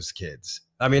with those kids.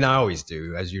 I mean, I always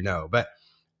do, as you know, but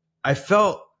I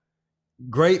felt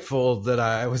grateful that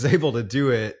I was able to do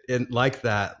it like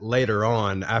that later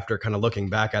on, after kind of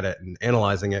looking back at it and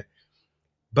analyzing it.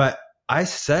 But I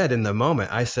said in the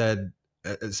moment,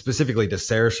 specifically to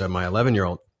Saoirse, my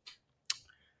 11-year-old, I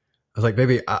was like,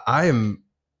 baby, I am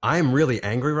really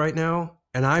angry right now.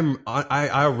 And I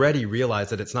already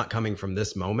realize that it's not coming from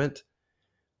this moment.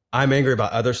 I'm angry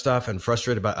about other stuff and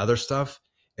frustrated about other stuff.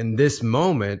 And this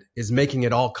moment is making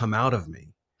it all come out of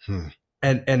me.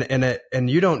 And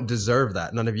you don't deserve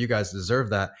that. None of you guys deserve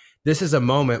that. This is a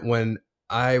moment when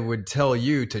I would tell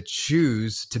you to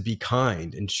choose to be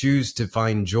kind and choose to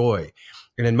find joy.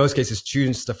 And in most cases,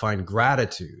 choose to find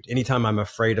gratitude. Anytime I'm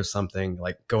afraid of something,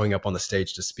 like going up on the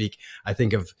stage to speak, I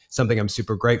think of something I'm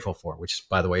super grateful for, which,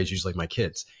 by the way, is usually my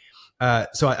kids.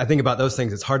 So I think about those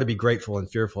things. It's hard to be grateful and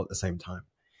fearful at the same time.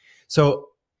 So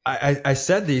I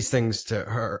said these things to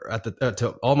her, to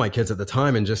all my kids at the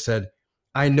time, and just said,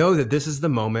 I know that this is the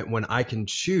moment when I can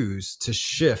choose to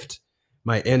shift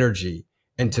my energy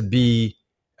and to be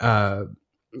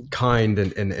kind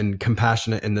and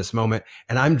compassionate in this moment.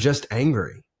 And I'm just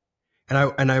angry.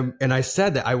 And I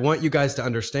said that I want you guys to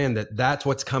understand that that's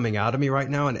what's coming out of me right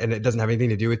now. And it doesn't have anything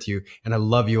to do with you. And I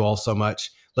love you all so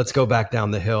much. Let's go back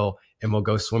down the hill and we'll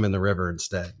go swim in the river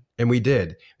instead. And we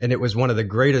did. And it was one of the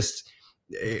greatest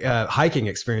hiking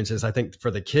experiences, I think,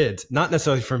 for the kids, not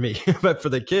necessarily for me, but for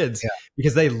the kids,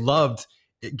 because they loved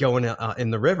going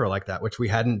in the river like that, which we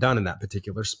hadn't done in that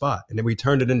particular spot. And then we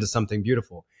turned it into something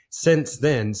beautiful. Since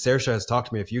then, Saoirse has talked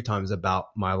to me a few times about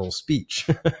my little speech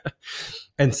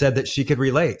and said that she could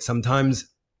relate. Sometimes,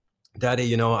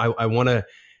 Daddy, I want to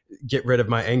get rid of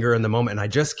my anger in the moment, and I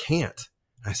just can't.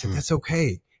 And I said, that's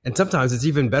okay. And sometimes it's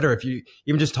even better if you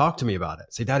even just talk to me about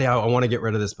it. Say, Daddy, I want to get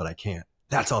rid of this, but I can't.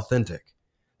 That's authentic.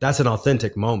 That's an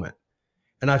authentic moment.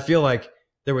 And I feel like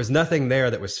there was nothing there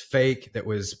that was fake, that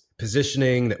was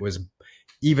positioning, that was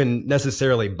even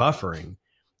necessarily buffering.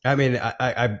 I mean,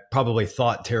 I probably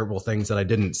thought terrible things that I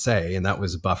didn't say, and that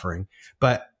was buffering.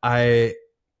 But I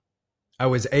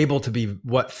was able to be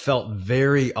what felt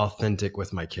very authentic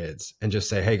with my kids and just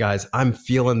say, hey guys, I'm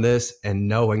feeling this and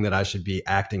knowing that I should be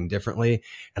acting differently.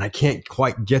 And I can't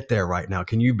quite get there right now.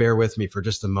 Can you bear with me for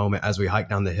just a moment as we hike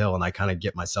down the hill and I kind of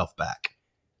get myself back?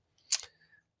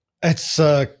 It's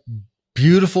a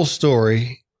beautiful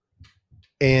story.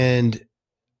 And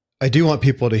I do want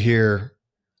people to hear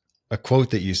a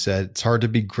quote that you said. It's hard to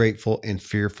be grateful and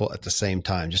fearful at the same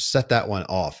time. Just set that one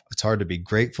off. It's hard to be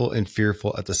grateful and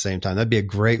fearful at the same time. That'd be a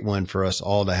great one for us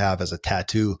all to have as a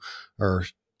tattoo, or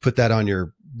put that on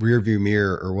your rear view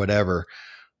mirror or whatever.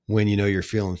 When you're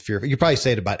feeling fearful, you probably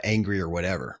say it about angry or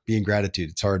whatever. Being gratitude,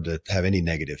 it's hard to have any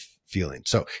negative feeling.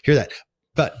 So hear that.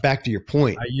 But back to your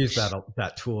point, I use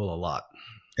that tool a lot.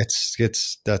 That's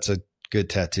a good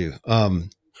tattoo.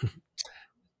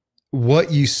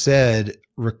 What you said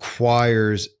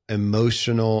requires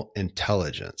emotional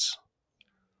intelligence.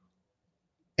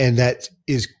 And that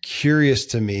is curious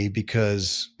to me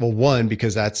because, well, one,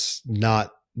 because that's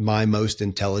not my most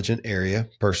intelligent area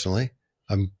personally.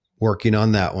 I'm working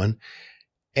on that one.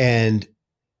 And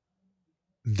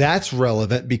that's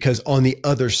relevant because on the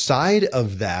other side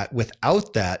of that,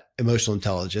 without that emotional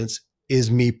intelligence,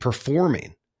 is me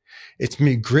performing. It's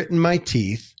me gritting my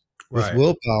teeth with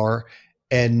willpower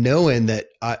and knowing that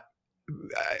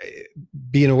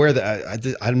being aware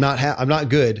that I'm not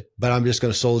good, but I'm just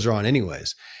going to soldier on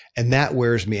anyways. And that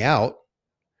wears me out.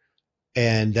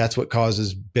 And that's what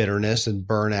causes bitterness and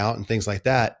burnout and things like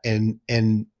that. And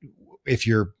if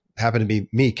you're happen to be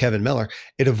me, Kevin Miller,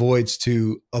 it avoids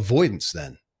to avoidance.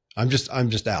 Then I'm just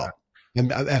out.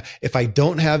 If I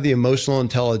don't have the emotional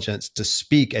intelligence to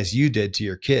speak as you did to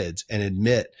your kids and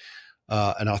admit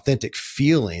an authentic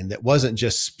feeling that wasn't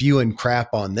just spewing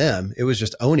crap on them, it was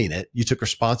just owning it. You took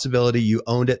responsibility, you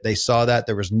owned it. They saw that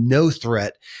there was no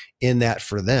threat in that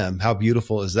for them. How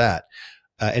beautiful is that?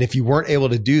 And if you weren't able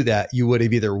to do that, you would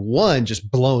have either one,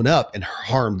 just blown up and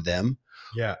harmed them.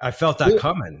 Yeah, I felt that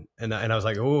coming, and I was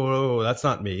like, "Oh, that's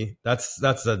not me. That's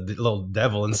a little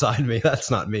devil inside me.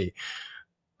 That's not me.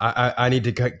 I need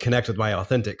to connect with my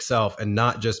authentic self and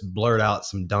not just blurt out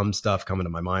some dumb stuff coming to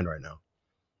my mind right now."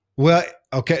 Well,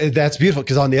 okay, that's beautiful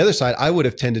because on the other side, I would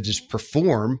have tended to just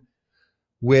perform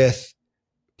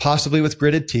possibly with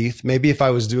gritted teeth. Maybe if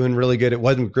I was doing really good, it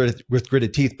wasn't with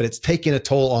gritted teeth, but it's taking a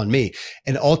toll on me.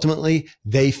 And ultimately,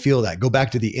 they feel that. Go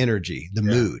back to the energy, the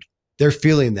mood. They're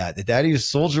feeling that daddy is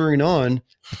soldiering on,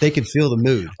 but they can feel the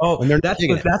mood. Oh,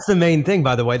 that's the main thing,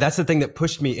 by the way. That's the thing that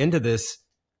pushed me into this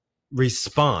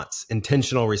response,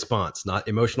 intentional response, not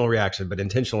emotional reaction, but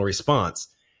intentional response,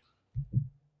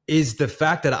 is the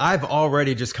fact that I've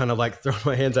already just kind of like thrown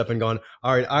my hands up and gone,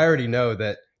 all right, I already know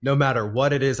that no matter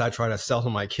what it is I try to sell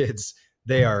to my kids,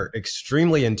 they are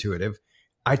extremely intuitive.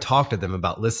 I talk to them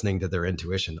about listening to their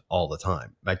intuition all the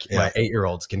time. My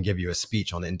 8-year-olds can give you a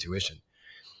speech on intuition.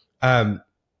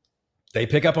 They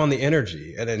pick up on the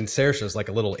energy, and then Saoirse's like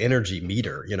a little energy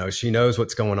meter. You know, she knows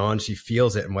what's going on. She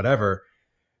feels it and whatever.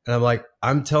 And I'm like,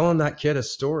 I'm telling that kid a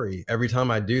story every time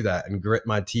I do that and grit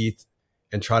my teeth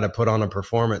and try to put on a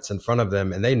performance in front of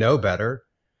them, and they know better.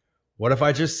 What if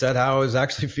I just said how I was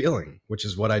actually feeling, which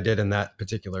is what I did in that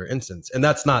particular instance? And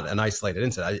that's not an isolated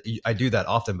incident. I do that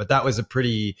often, but that was a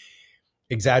pretty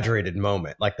exaggerated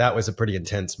moment. Like that was a pretty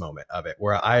intense moment of it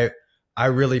where I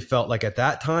really felt like at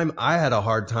that time, I had a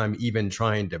hard time even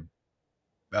trying to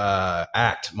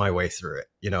act my way through it,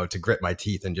 you know, to grit my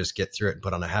teeth and just get through it and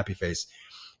put on a happy face.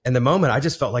 And the moment I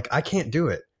just felt like I can't do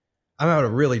it. I'm at a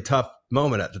really tough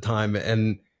moment at the time.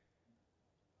 And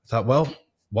I thought, well,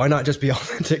 why not just be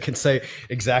authentic and say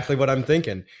exactly what I'm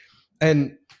thinking?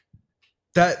 And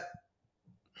that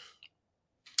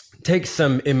takes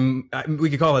some, we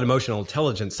could call it emotional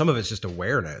intelligence. Some of it's just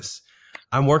awareness.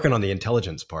 I'm working on the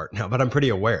intelligence part now, but I'm pretty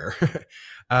aware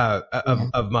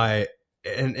of my,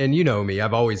 and you know me,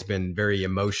 I've always been very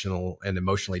emotional and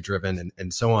emotionally driven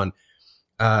and so on.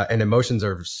 And emotions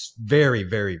are very,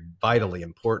 very vitally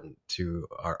important to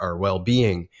our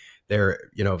well-being. They're,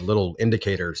 you know, little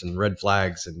indicators and red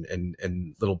flags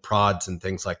and little prods and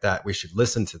things like that. We should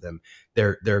listen to them.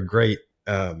 They're great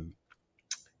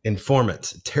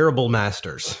informants, terrible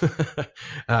masters.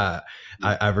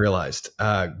 I've realized,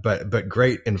 but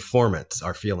great informants,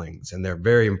 our feelings, and they're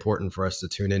very important for us to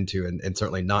tune into and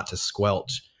certainly not to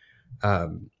squelch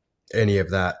any of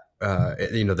that,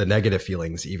 you know, the negative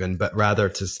feelings even, but rather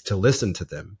to listen to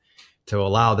them, to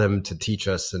allow them to teach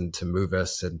us and to move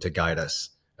us and to guide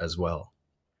us as well.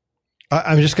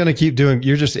 I'm just going to keep doing,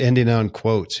 you're just ending on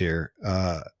quotes here.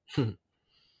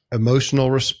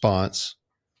 Emotional response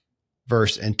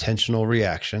versus intentional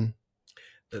reaction.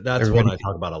 That's what I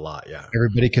talk about a lot. Yeah.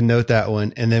 Everybody can note that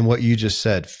one. And then what you just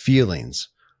said, feelings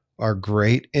are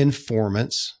great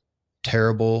informants,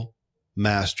 terrible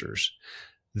masters.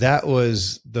 That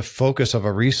was the focus of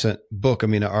a recent book. I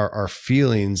mean, our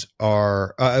feelings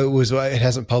are, it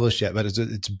hasn't published yet, but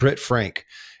it's Britt Frank.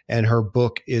 And her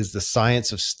book is The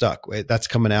Science of Stuck. That's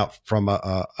coming out from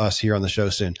us here on the show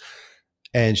soon.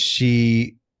 And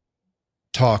she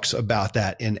talks about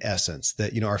that in essence,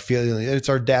 that, you know, our feeling, it's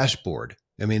our dashboard.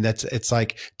 I mean, it's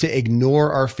like to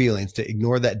ignore our feelings, to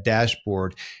ignore that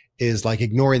dashboard is like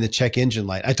ignoring the check engine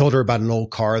light. I told her about an old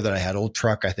car that I had, old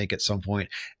truck, I think at some point,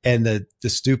 and it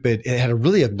had a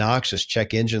really obnoxious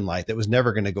check engine light that was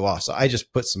never going to go off. So I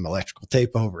just put some electrical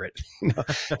tape over it.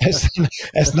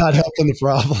 That's not helping the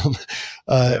problem.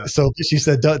 So she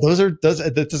said, does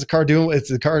a car doing,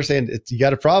 it's the car saying you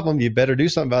got a problem, you better do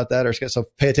something about that, so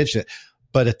pay attention to it.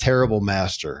 But a terrible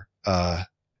master,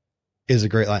 is a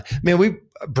great line. Man, we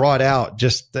brought out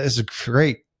this is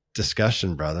great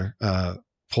discussion, brother.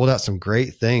 Pulled out some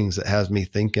great things that has me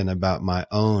thinking about my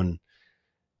own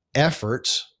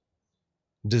efforts,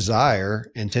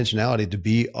 desire, intentionality to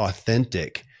be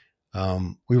authentic.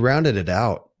 We rounded it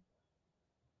out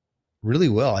really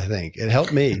well. I think it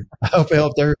helped me. I hope it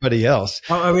helped everybody else.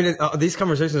 I mean, these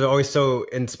conversations are always so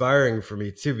inspiring for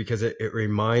me too, because it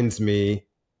reminds me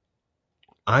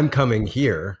I'm coming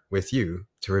here with you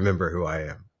to remember who I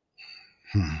am.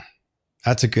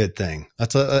 That's a good thing.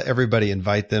 Let's let everybody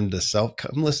invite them to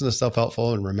come listen to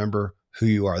Self-Helpful and remember who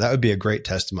you are. That would be a great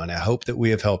testimony. I hope that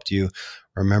we have helped you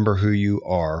remember who you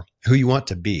are, who you want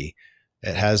to be.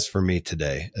 It has for me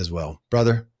today as well.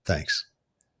 Brother, thanks.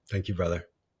 Thank you, brother.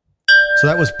 So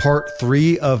that was part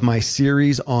 3 of my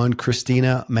series on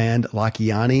Kristina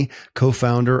Mänd-Lakhiani,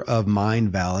 co-founder of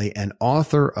Mindvalley and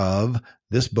author of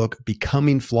this book,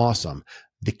 Becoming Flawsome,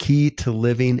 The Key to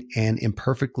Living an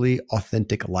Imperfectly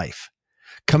Authentic Life.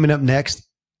 Coming up next,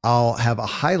 I'll have a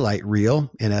highlight reel,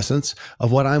 in essence,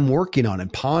 of what I'm working on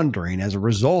and pondering as a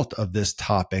result of this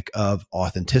topic of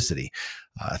authenticity.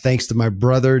 Thanks to my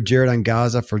brother, Jared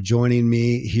Angaza, for joining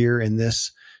me here in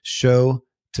this show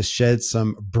to shed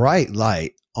some bright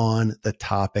light on the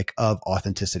topic of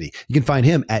authenticity. You can find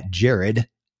him at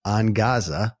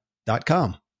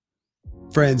jaredangaza.com.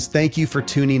 Friends, thank you for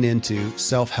tuning into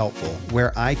Self-Helpful,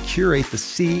 where I curate the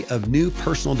sea of new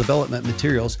personal development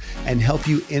materials and help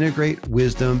you integrate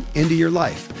wisdom into your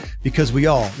life, because we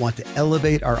all want to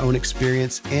elevate our own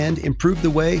experience and improve the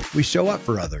way we show up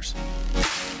for others.